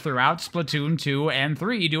for throughout Splatoon 2 and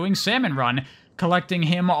 3 doing Salmon Run. collecting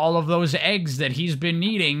him all of those eggs that he's been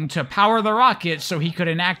needing to power the rocket so he could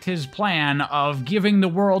enact his plan of giving the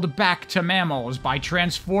world back to mammals by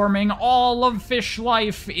transforming all of fish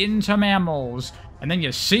life into mammals. And then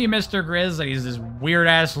you see Mr. Grizz, and he's this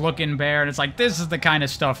weird-ass looking bear, and it's like, this is the kind of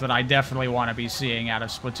stuff that I definitely want to be seeing out of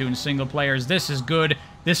Splatoon single players. This is good.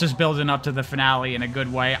 This is building up to the finale in a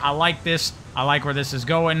good way. I like this. I like where this is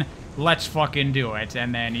going. Let's fucking do it.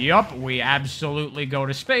 And then, yup, we absolutely go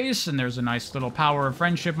to space, and there's a nice little power of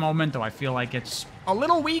friendship moment, though I feel like it's a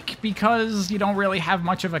little weak because you don't really have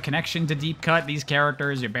much of a connection to Deep Cut. These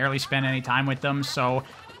characters, you barely spend any time with them, so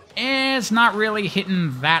it's not really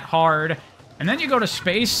hitting that hard. And then you go to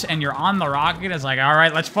space, and you're on the rocket. It's like, all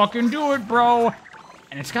right, let's fucking do it, bro.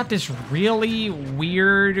 And it's got this really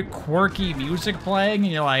weird, quirky music playing,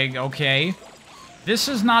 and you're like, okay, this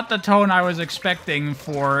is not the tone I was expecting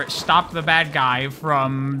for Stop the Bad Guy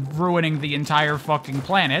from ruining the entire fucking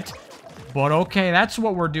planet. But okay, that's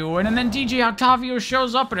what we're doing. And then DJ Octavio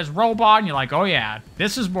shows up in his robot, and you're like, oh yeah,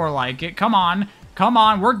 this is more like it. Come on,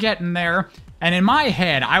 we're getting there. And in my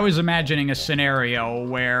head, I was imagining a scenario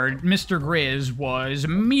where Mr. Grizz was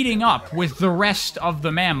meeting up with the rest of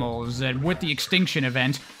the mammals, and with the extinction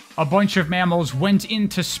event, a bunch of mammals went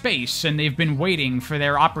into space, and they've been waiting for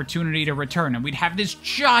their opportunity to return, and we'd have this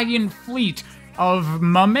giant fleet of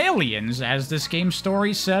mammalians, as this game's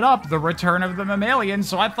story set up, the return of the mammalians,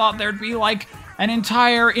 so I thought there'd be, like, an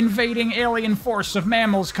entire invading alien force of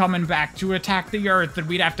mammals coming back to attack the Earth, and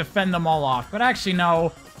we'd have to fend them all off. But actually,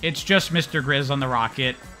 no. It's just Mr. Grizz on the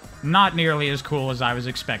rocket. Not nearly as cool as I was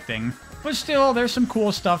expecting. But still, there's some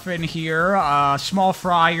cool stuff in here. Small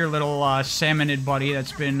Fry, your little salmonid buddy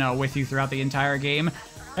that's been with you throughout the entire game.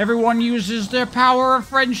 Everyone uses their power of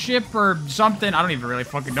friendship or something. I don't even really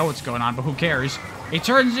fucking know what's going on, but who cares? It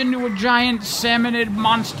turns into a giant salmonid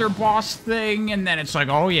monster boss thing, and then it's like,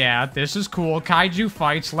 oh yeah, this is cool. Kaiju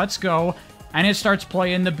fights, let's go. And it starts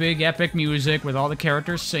playing the big epic music with all the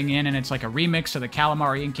characters singing, and it's like a remix of the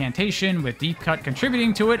Calamari Incantation with Deep Cut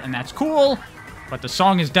contributing to it, and that's cool. But the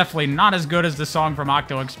song is definitely not as good as the song from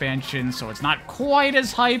Octo Expansion, so it's not quite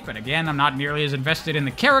as hype, and again, I'm not nearly as invested in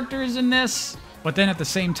the characters in this. But then at the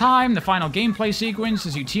same time, the final gameplay sequence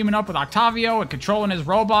is you teaming up with Octavio and controlling his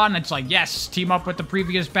robot, and it's like, yes, team up with the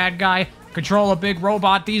previous bad guy, control a big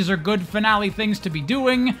robot, these are good finale things to be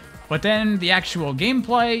doing. But then the actual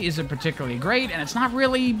gameplay isn't particularly great, and it's not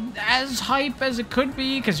really as hype as it could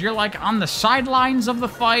be, because you're like on the sidelines of the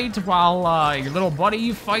fight while your little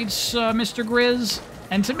buddy fights Mr. Grizz.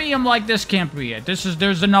 And to me, I'm like, this can't be it.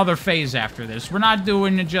 There's another phase after this. We're not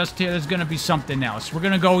doing it just here. There's gonna be something else. We're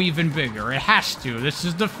gonna go even bigger. It has to. This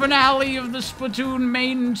is the finale of the Splatoon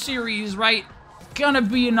main series, right? Gonna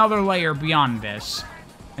be another layer beyond this.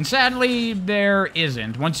 And sadly, there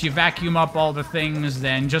isn't. Once you vacuum up all the things,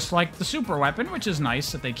 then just like the super weapon, which is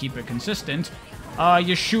nice that they keep it consistent,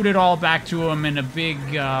 you shoot it all back to him in a big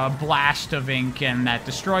blast of ink, and that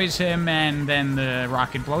destroys him, and then the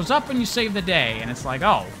rocket blows up, and you save the day. And it's like,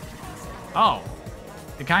 oh.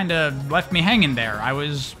 It kind of left me hanging there. I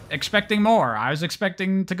was expecting more. I was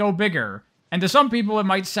expecting to go bigger. And to some people, it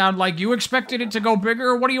might sound like, you expected it to go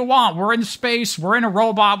bigger? What do you want? We're in space, we're in a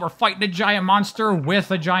robot, we're fighting a giant monster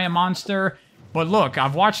with a giant monster. But look,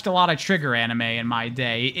 I've watched a lot of Trigger anime in my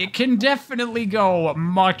day. It can definitely go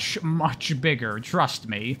much, much bigger, trust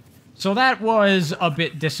me. So that was a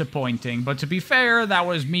bit disappointing, but to be fair, that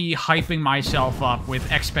was me hyping myself up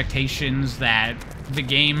with expectations that the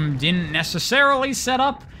game didn't necessarily set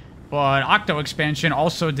up. But Octo Expansion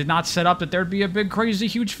also did not set up that there'd be a big, crazy,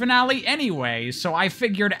 huge finale anyway. So I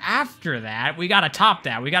figured after that, we gotta top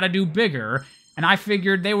that. We gotta do bigger. And I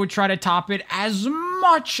figured they would try to top it as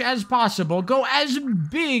much as possible. Go as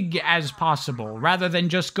big as possible. Rather than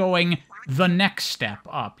just going the next step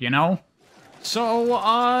up, you know?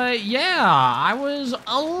 So, yeah, I was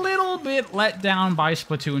a little bit let down by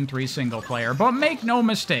Splatoon 3 single player, but make no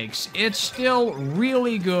mistakes, it's still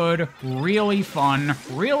really good, really fun,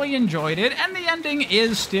 really enjoyed it, and the ending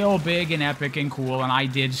is still big and epic and cool, and I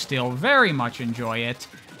did still very much enjoy it.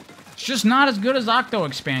 It's just not as good as Octo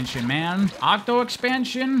Expansion, man. Octo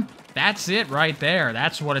Expansion, that's it right there,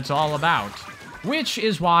 that's what it's all about. Which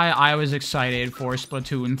is why I was excited for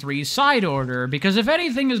Splatoon 3's side order, because if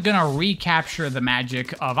anything is gonna recapture the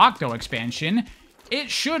magic of Octo Expansion, it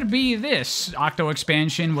should be this. Octo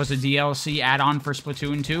Expansion was a DLC add-on for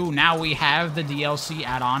Splatoon 2, now we have the DLC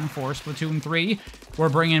add-on for Splatoon 3. We're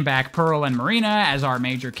bringing back Pearl and Marina as our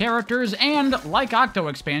major characters, and like Octo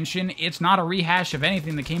Expansion, it's not a rehash of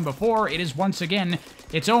anything that came before, it is once again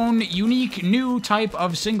its own unique new type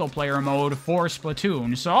of single-player mode for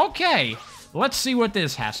Splatoon. So okay, let's see what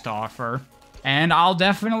this has to offer. And I'll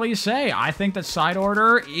definitely say, I think that Side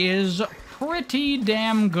Order is pretty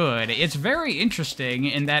damn good. It's very interesting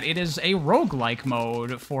in that it is a roguelike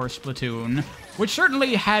mode for Splatoon, which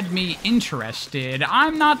certainly had me interested.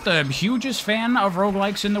 I'm not the hugest fan of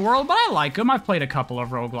roguelikes in the world, but I like them. I've played a couple of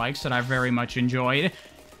roguelikes that I've very much enjoyed.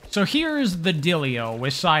 So here's the dealio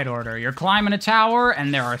with Side Order. You're climbing a tower,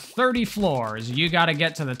 and there are 30 floors. You gotta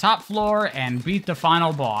get to the top floor and beat the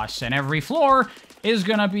final boss, and every floor is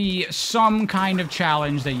gonna be some kind of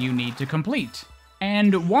challenge that you need to complete.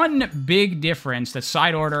 And one big difference that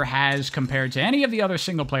Side Order has compared to any of the other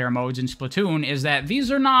single-player modes in Splatoon is that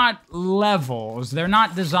these are not levels. They're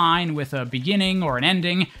not designed with a beginning or an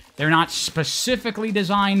ending. They're not specifically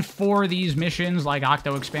designed for these missions like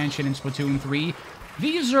Octo Expansion in Splatoon 3.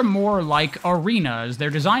 These are more like arenas.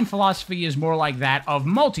 Their design philosophy is more like that of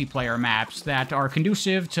multiplayer maps that are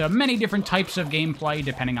conducive to many different types of gameplay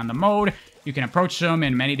depending on the mode. You can approach them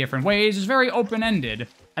in many different ways. It's very open-ended.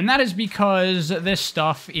 And that is because this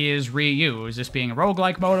stuff is reused. This being a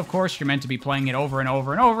roguelike mode, of course, you're meant to be playing it over and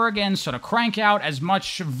over and over again, so to crank out as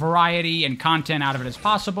much variety and content out of it as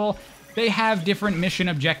possible, they have different mission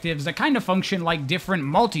objectives that kind of function like different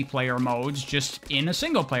multiplayer modes, just in a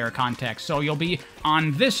single-player context. So you'll be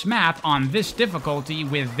on this map, on this difficulty,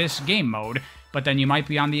 with this game mode, but then you might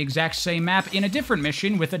be on the exact same map in a different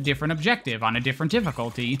mission with a different objective on a different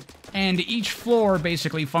difficulty. And each floor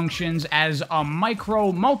basically functions as a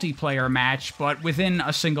micro multiplayer match, but within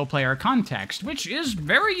a single-player context, which is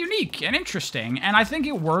very unique and interesting, and I think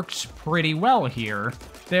it works pretty well here.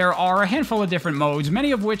 There are a handful of different modes,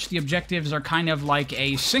 many of which the objectives are kind of like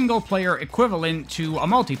a single-player equivalent to a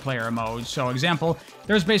multiplayer mode. So, example,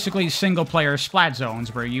 there's basically single-player splat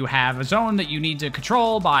zones, where you have a zone that you need to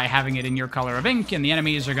control by having it in your color of ink, and the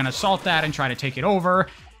enemies are going to assault that and try to take it over,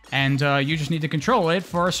 and you just need to control it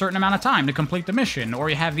for a certain amount of time to complete the mission. Or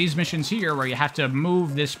you have these missions here where you have to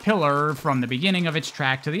move this pillar from the beginning of its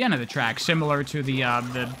track to the end of the track, similar to the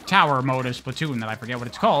tower mode of Splatoon that I forget what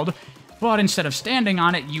it's called. But instead of standing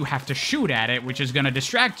on it, you have to shoot at it, which is going to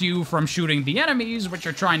distract you from shooting the enemies, which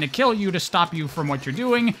are trying to kill you to stop you from what you're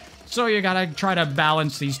doing. So you gotta try to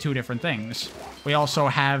balance these two different things. We also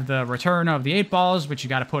have the return of the 8-balls, which you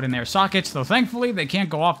gotta put in their sockets, though thankfully they can't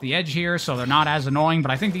go off the edge here, so they're not as annoying,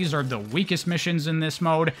 but I think these are the weakest missions in this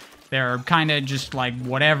mode. They're kinda just like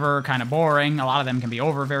whatever, kinda boring. A lot of them can be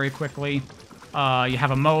over very quickly. You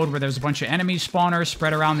have a mode where there's a bunch of enemy spawners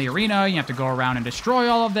spread around the arena. You have to go around and destroy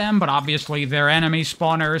all of them, but obviously they're enemy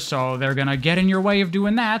spawners, so they're gonna get in your way of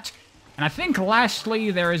doing that. And I think,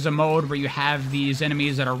 lastly, there is a mode where you have these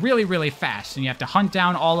enemies that are really, really fast, and you have to hunt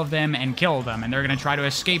down all of them and kill them, and they're going to try to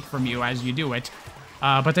escape from you as you do it.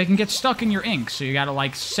 But they can get stuck in your ink, so you gotta,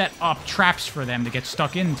 like, set up traps for them to get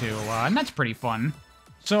stuck into, and that's pretty fun.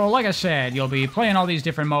 So, like I said, you'll be playing all these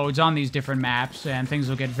different modes on these different maps, and things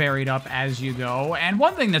will get varied up as you go. And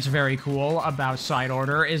one thing that's very cool about Side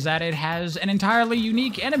Order is that it has an entirely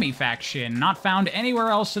unique enemy faction, not found anywhere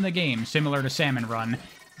else in the game, similar to Salmon Run.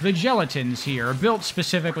 The Gelatins here, built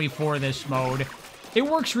specifically for this mode. It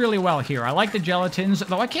works really well here. I like the Gelatins,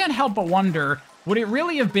 though I can't help but wonder, would it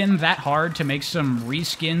really have been that hard to make some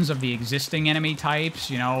reskins of the existing enemy types?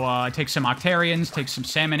 You know, take some Octarians, take some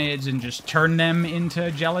Salmonids, and just turn them into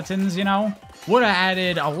Gelatins, you know? Would have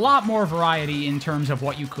added a lot more variety in terms of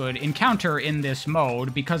what you could encounter in this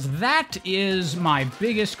mode, because that is my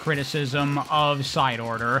biggest criticism of Side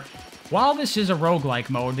Order. While this is a roguelike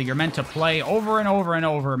mode that you're meant to play over and over and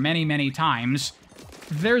over many, many times,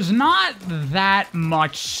 there's not that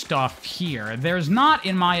much stuff here. There's not,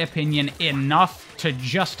 in my opinion, enough to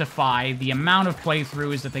justify the amount of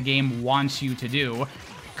playthroughs that the game wants you to do,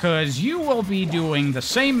 because you will be doing the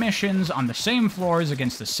same missions on the same floors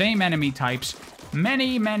against the same enemy types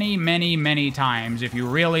many, many, many, many times if you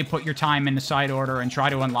really put your time into Side Order and try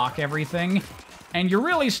to unlock everything. And you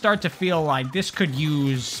really start to feel like this could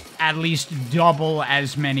use at least double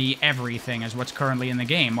as many everything as what's currently in the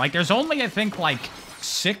game. Like, there's only, I think, like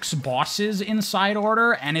 6 bosses in Side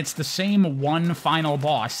Order, and it's the same one final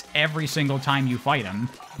boss every single time you fight him.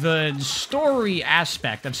 The story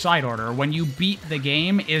aspect of Side Order, when you beat the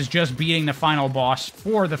game, is just beating the final boss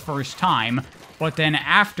for the first time, but then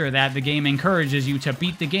after that, the game encourages you to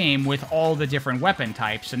beat the game with all the different weapon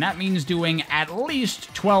types, and that means doing at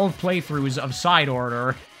least 12 playthroughs of Side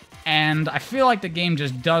Order, and I feel like the game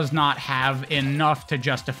just does not have enough to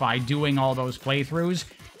justify doing all those playthroughs.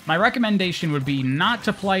 My recommendation would be not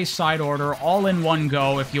to play Side Order all in one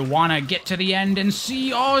go if you want to get to the end and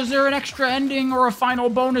see, oh, is there an extra ending or a final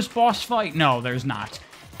bonus boss fight? No, there's not.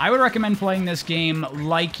 I would recommend playing this game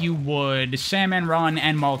like you would Salmon Run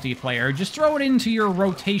and multiplayer. Just throw it into your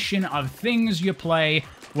rotation of things you play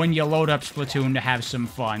when you load up Splatoon to have some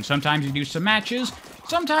fun. Sometimes you do some matches.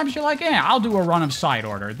 Sometimes you're like, yeah, I'll do a run of side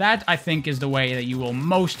order. That, I think, is the way that you will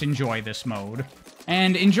most enjoy this mode.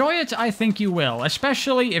 And enjoy it, I think you will,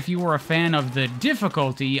 especially if you were a fan of the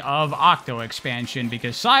difficulty of Octo Expansion,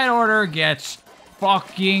 because side order gets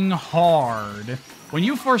fucking hard. When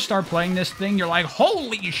you first start playing this thing, you're like,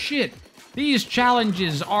 holy shit, these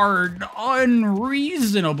challenges are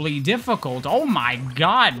unreasonably difficult. Oh my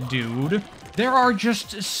god, dude. There are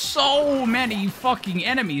just so many fucking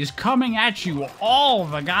enemies coming at you all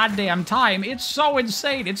the goddamn time. It's so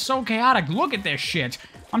insane. It's so chaotic. Look at this shit.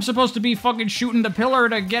 I'm supposed to be fucking shooting the pillar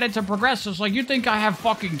to get it to progress. It's like, you think I have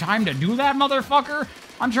fucking time to do that, motherfucker?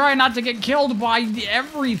 I'm trying not to get killed by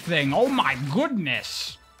everything. Oh my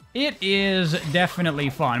goodness. It is definitely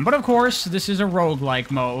fun. But of course, this is a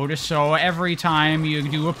roguelike mode, so every time you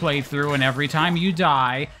do a playthrough and every time you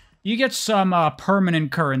die, you get some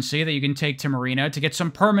permanent currency that you can take to Marina to get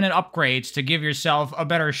some permanent upgrades to give yourself a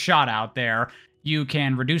better shot out there. You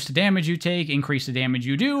can reduce the damage you take, increase the damage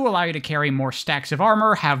you do, allow you to carry more stacks of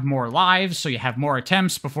armor, have more lives, so you have more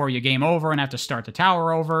attempts before you game over and have to start the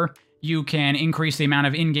tower over. You can increase the amount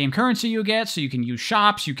of in-game currency you get, so you can use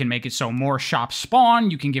shops, you can make it so more shops spawn,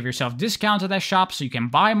 you can give yourself discounts at that shop so you can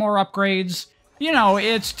buy more upgrades. You know,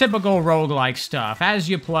 it's typical roguelike stuff. As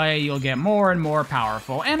you play, you'll get more and more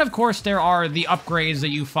powerful. And of course, there are the upgrades that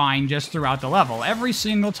you find just throughout the level. Every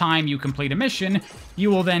single time you complete a mission, you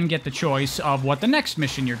will then get the choice of what the next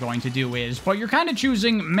mission you're going to do is. But you're kind of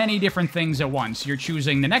choosing many different things at once. You're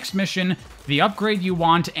choosing the next mission, the upgrade you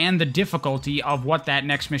want, and the difficulty of what that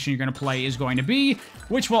next mission you're going to play is going to be,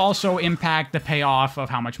 which will also impact the payoff of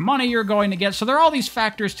how much money you're going to get. So there are all these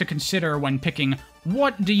factors to consider when picking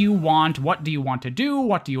what do you want to do,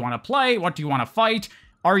 what do you want to play, what do you want to fight.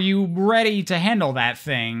 Are you ready to handle that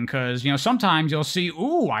thing? Because, you know, sometimes you'll see,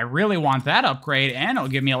 ooh, I really want that upgrade, and it'll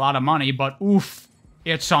give me a lot of money, but oof,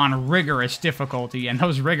 it's on rigorous difficulty, and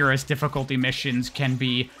those rigorous difficulty missions can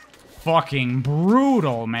be fucking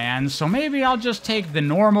brutal, man. So maybe I'll just take the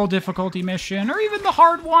normal difficulty mission, or even the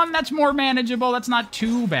hard one. That's more manageable. That's not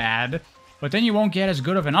too bad. But then you won't get as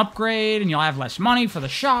good of an upgrade, and you'll have less money for the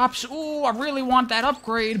shops. Ooh, I really want that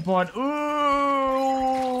upgrade, but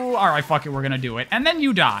ooh, alright, fuck it, we're gonna do it. And then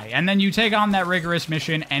you die, and then you take on that rigorous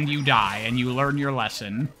mission, and you die, and you learn your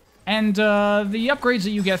lesson. And the upgrades that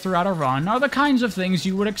you get throughout a run are the kinds of things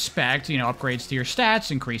you would expect. You know, upgrades to your stats,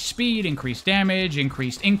 increased speed, increased damage,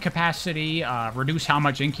 increased ink capacity, reduce how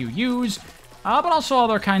much ink you use. But also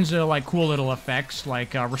other kinds of, like, cool little effects,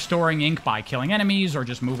 like restoring ink by killing enemies or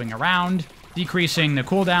just moving around, decreasing the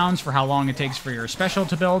cooldowns for how long it takes for your special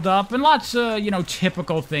to build up, and lots of, you know,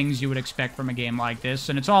 typical things you would expect from a game like this.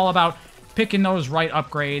 And it's all about picking those right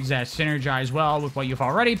upgrades that synergize well with what you've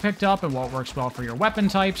already picked up and what works well for your weapon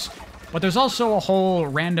types. But there's also a whole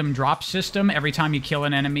random drop system. Every time you kill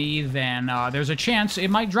an enemy, then there's a chance it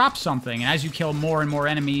might drop something. And as you kill more and more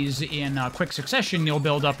enemies in quick succession, you'll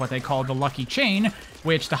build up what they call the lucky chain,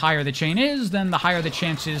 which the higher the chain is, then the higher the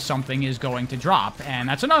chances something is going to drop. And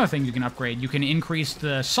that's another thing you can upgrade. You can increase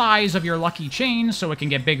the size of your lucky chain so it can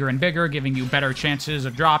get bigger and bigger, giving you better chances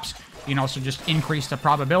of drops. You can also just increase the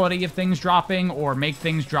probability of things dropping, or make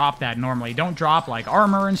things drop that normally don't drop, like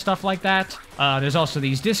armor and stuff like that. There's also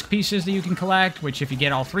these disc pieces that you can collect, which if you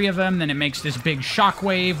get all 3 of them, then it makes this big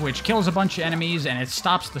shockwave, which kills a bunch of enemies, and it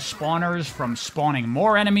stops the spawners from spawning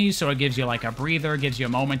more enemies, so it gives you like a breather, gives you a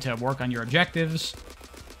moment to work on your objectives.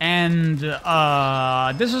 And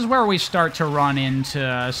this is where we start to run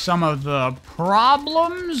into some of the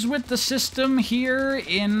problems with the system here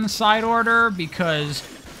in Side Order, because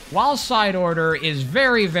while Side Order is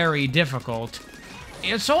very, very difficult,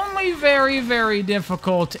 it's only very, very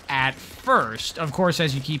difficult at first. Of course,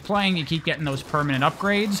 as you keep playing, you keep getting those permanent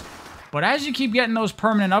upgrades. But as you keep getting those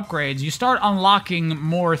permanent upgrades, you start unlocking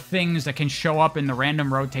more things that can show up in the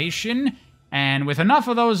random rotation. And with enough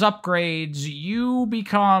of those upgrades, you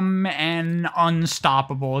become an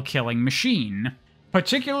unstoppable killing machine.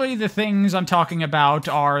 Particularly the things I'm talking about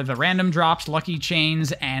are the random drops, lucky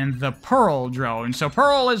chains, and the Pearl drone. So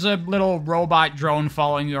Pearl is a little robot drone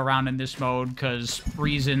following you around in this mode, because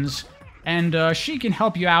reasons. And she can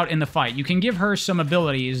help you out in the fight. You can give her some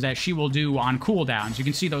abilities that she will do on cooldowns. You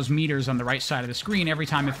can see those meters on the right side of the screen. Every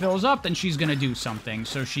time it fills up, then she's gonna do something.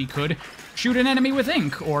 So she could shoot an enemy with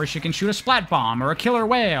ink, or she can shoot a splat bomb, or a killer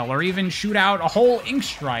whale, or even shoot out a whole ink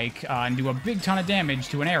strike and do a big ton of damage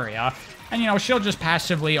to an area. And, you know, she'll just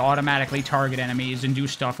passively, automatically target enemies and do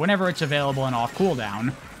stuff whenever it's available and off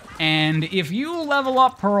cooldown. And if you level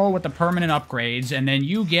up Pearl with the permanent upgrades, and then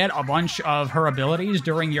you get a bunch of her abilities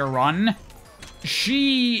during your run,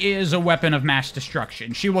 she is a weapon of mass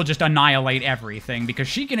destruction. She will just annihilate everything because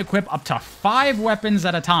she can equip up to 5 weapons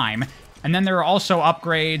at a time. And then there are also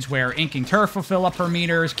upgrades where inking turf will fill up her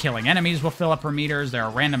meters, killing enemies will fill up her meters, there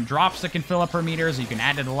are random drops that can fill up her meters, you can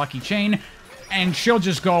add to the lucky chain, and she'll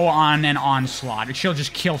just go on an onslaught. She'll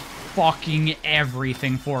just kill fucking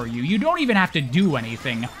everything for you. You don't even have to do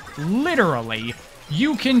anything. Literally.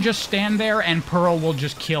 You can just stand there and Pearl will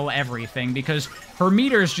just kill everything because her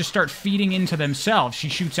meters just start feeding into themselves. She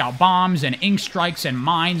shoots out bombs and ink strikes and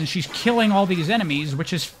mines and she's killing all these enemies,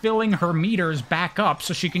 which is filling her meters back up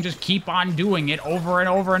so she can just keep on doing it over and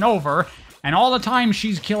over and over. And all the time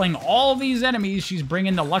she's killing all these enemies, she's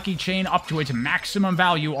bringing the lucky chain up to its maximum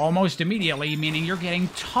value almost immediately, meaning you're getting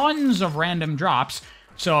tons of random drops.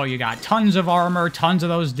 So you got tons of armor, tons of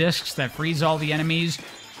those discs that freeze all the enemies.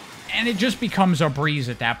 And it just becomes a breeze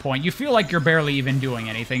at that point. You feel like you're barely even doing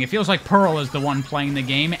anything. It feels like Pearl is the one playing the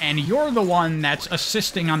game, and you're the one that's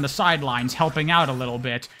assisting on the sidelines, helping out a little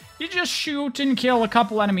bit. You just shoot and kill a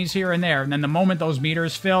couple enemies here and there, and then the moment those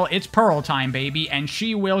meters fill, it's Pearl time, baby, and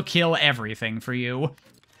she will kill everything for you.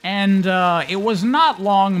 And it was not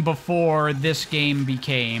long before this game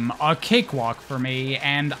became a cakewalk for me,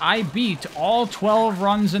 and I beat all 12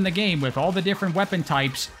 runs in the game with all the different weapon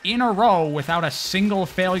types in a row without a single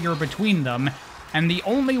failure between them, and the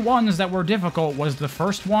only ones that were difficult was the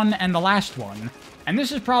first one and the last one. And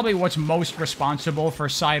this is probably what's most responsible for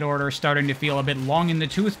Side Order starting to feel a bit long in the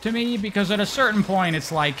tooth to me, because at a certain point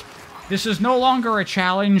it's like, this is no longer a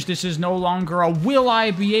challenge, this is no longer a will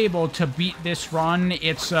I be able to beat this run,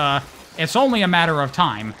 it's only a matter of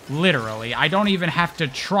time, literally. I don't even have to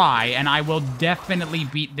try, and I will definitely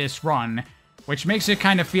beat this run, which makes it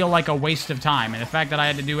kind of feel like a waste of time, and the fact that I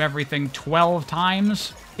had to do everything 12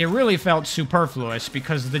 times, it really felt superfluous,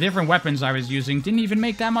 because the different weapons I was using didn't even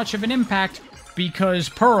make that much of an impact, because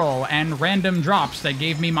Pearl and random drops that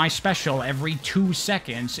gave me my special every 2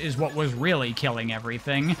 seconds is what was really killing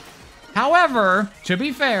everything. However, to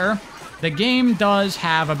be fair, the game does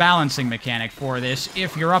have a balancing mechanic for this,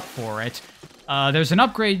 if you're up for it. There's an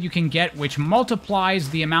upgrade you can get which multiplies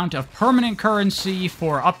the amount of permanent currency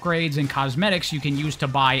for upgrades and cosmetics you can use to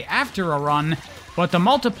buy after a run, but the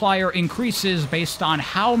multiplier increases based on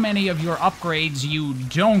how many of your upgrades you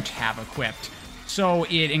don't have equipped. So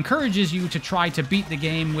it encourages you to try to beat the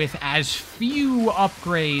game with as few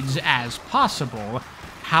upgrades as possible.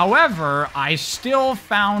 However, I still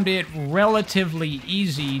found it relatively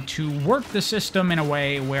easy to work the system in a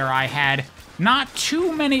way where I had not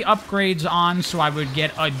too many upgrades on, so I would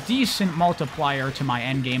get a decent multiplier to my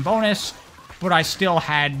endgame bonus, but I still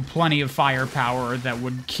had plenty of firepower that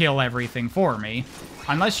would kill everything for me.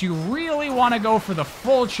 Unless you really want to go for the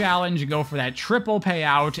full challenge, go for that triple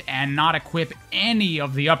payout, and not equip any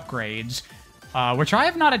of the upgrades, which I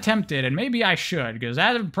have not attempted, and maybe I should, because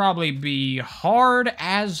that would probably be hard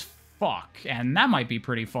as fuck, and that might be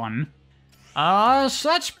pretty fun. So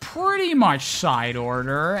that's pretty much Side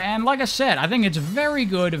Order, and like I said, I think it's very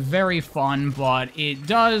good, very fun, but it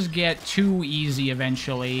does get too easy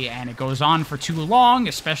eventually, and it goes on for too long,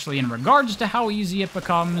 especially in regards to how easy it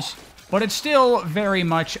becomes. But it's still very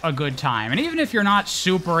much a good time, and even if you're not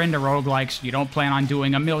super into roguelikes, you don't plan on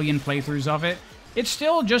doing a million playthroughs of it, it's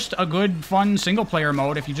still just a good, fun single-player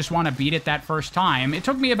mode if you just want to beat it that first time. It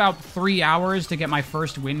took me about 3 hours to get my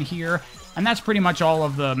first win here, and that's pretty much all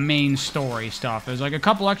of the main story stuff. There's like a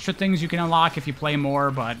couple extra things you can unlock if you play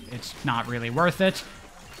more, but it's not really worth it.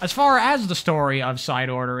 As far as the story of Side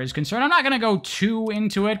Order is concerned, I'm not going to go too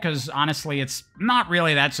into it, because honestly, it's not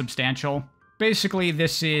really that substantial. Basically,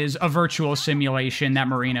 this is a virtual simulation that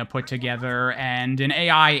Marina put together, and an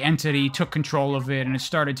AI entity took control of it, and it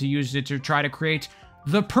started to use it to try to create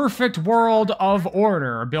the perfect world of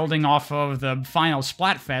order, building off of the final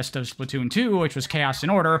Splatfest of Splatoon 2, which was Chaos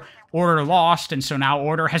and Order. Order lost, and so now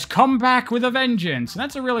Order has come back with a vengeance, and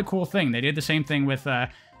that's a really cool thing. They did the same thing with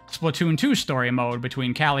Splatoon 2 story mode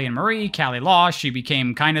between Callie and Marie. Callie lost, she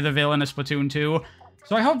became kind of the villain of Splatoon 2.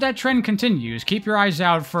 So I hope that trend continues. Keep your eyes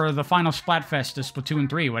out for the final Splatfest of Splatoon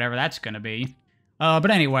 3, whatever that's gonna be. But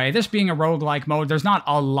anyway, this being a roguelike mode, there's not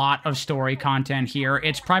a lot of story content here.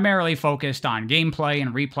 It's primarily focused on gameplay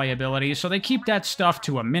and replayability, so they keep that stuff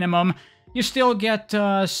to a minimum. You still get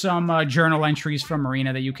some journal entries from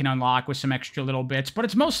Marina that you can unlock with some extra little bits, but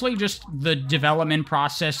it's mostly just the development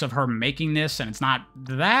process of her making this, and it's not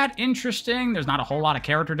that interesting. There's not a whole lot of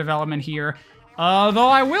character development here. Though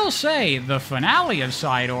I will say, the finale of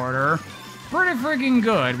Side Order, pretty friggin'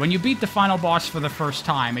 good. When you beat the final boss for the first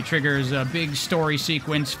time, it triggers a big story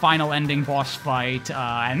sequence, final ending boss fight,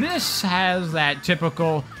 and this has that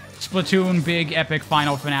typical Splatoon big epic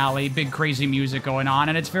final finale, big crazy music going on,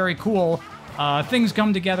 and it's very cool. Things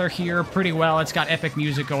come together here pretty well. It's got epic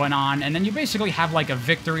music going on, and then you basically have like a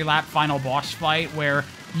victory lap final boss fight where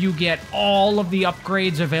you get all of the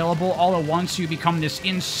upgrades available all at once. You become this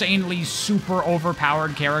insanely super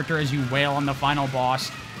overpowered character as you wail on the final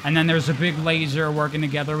boss. And then there's a big laser working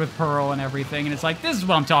together with Pearl and everything, and it's like, this is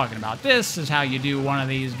what I'm talking about. This is how you do one of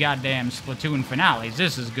these goddamn Splatoon finales.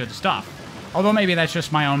 This is good stuff. Although maybe that's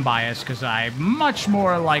just my own bias, because I much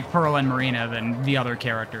more like Pearl and Marina than the other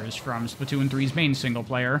characters from Splatoon 3's main single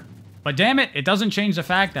player. But damn it, it doesn't change the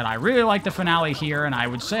fact that I really like the finale here, and I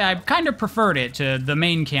would say I kind of preferred it to the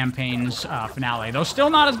main campaign's finale, though still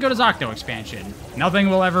not as good as Octo Expansion. Nothing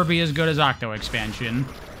will ever be as good as Octo Expansion.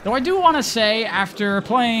 Though I do want to say, after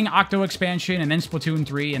playing Octo Expansion and then Splatoon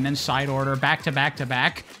 3 and then Side Order back to back to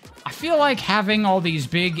back, I feel like having all these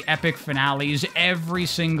big epic finales every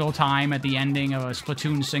single time at the ending of a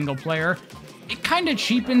Splatoon single player, it kind of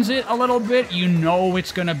cheapens it a little bit. You know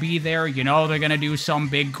it's going to be there, you know they're going to do some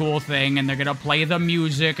big cool thing, and they're going to play the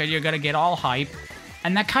music, and you're going to get all hype.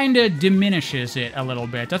 And that kind of diminishes it a little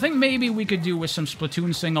bit. I think maybe we could do with some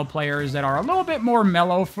Splatoon single players that are a little bit more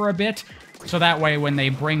mellow for a bit, so that way when they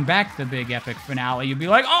bring back the big epic finale, you'd be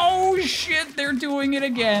like, oh shit, they're doing it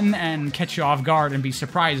again, and catch you off guard and be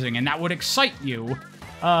surprising, and that would excite you.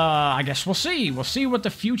 I guess we'll see. We'll see what the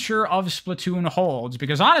future of Splatoon holds,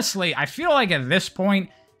 because honestly, I feel like at this point,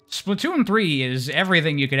 Splatoon 3 is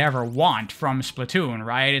everything you could ever want from Splatoon,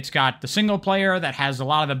 right? It's got the single player that has a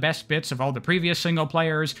lot of the best bits of all the previous single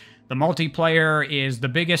players. The multiplayer is the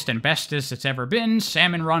biggest and bestest it's ever been.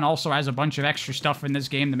 Salmon Run also has a bunch of extra stuff in this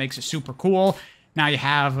game that makes it super cool. Now you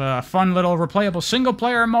have a fun little replayable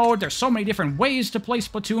single-player mode. There's so many different ways to play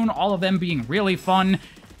Splatoon, all of them being really fun.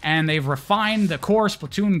 And they've refined the core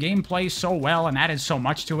Splatoon gameplay so well and added so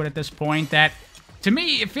much to it at this point that, to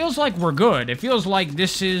me, it feels like we're good. It feels like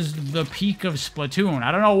this is the peak of Splatoon.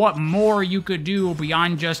 I don't know what more you could do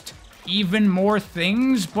beyond just even more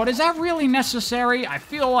things, but is that really necessary? I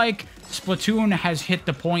feel like Splatoon has hit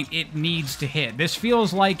the point it needs to hit. This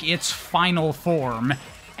feels like its final form,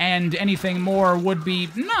 and anything more would be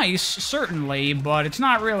nice, certainly, but it's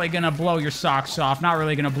not really gonna blow your socks off, not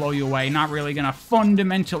really gonna blow you away, not really gonna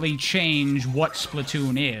fundamentally change what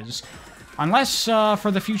Splatoon is. Unless, for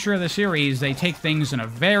the future of the series, they take things in a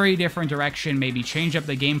very different direction, maybe change up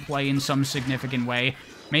the gameplay in some significant way.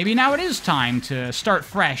 Maybe now it is time to start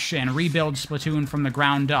fresh and rebuild Splatoon from the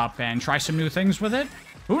ground up and try some new things with it?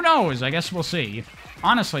 Who knows? I guess we'll see.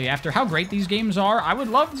 Honestly, after how great these games are, I would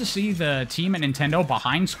love to see the team at Nintendo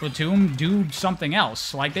behind Splatoon do something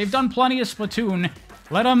else. Like, they've done plenty of Splatoon.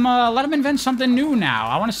 Let them invent something new now.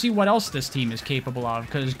 I want to see what else this team is capable of,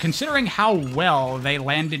 because considering how well they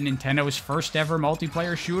landed Nintendo's first ever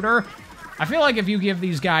multiplayer shooter, I feel like if you give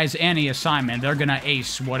these guys any assignment, they're gonna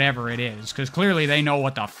ace whatever it is, because clearly they know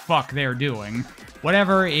what the fuck they're doing.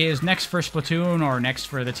 Whatever is next for Splatoon, or next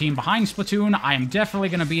for the team behind Splatoon, I am definitely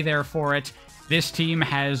gonna be there for it. This team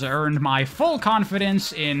has earned my full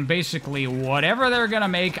confidence in basically whatever they're gonna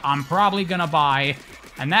make, I'm probably gonna buy,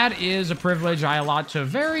 and that is a privilege I allot to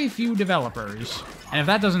very few developers. And if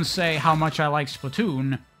that doesn't say how much I like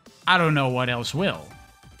Splatoon, I don't know what else will.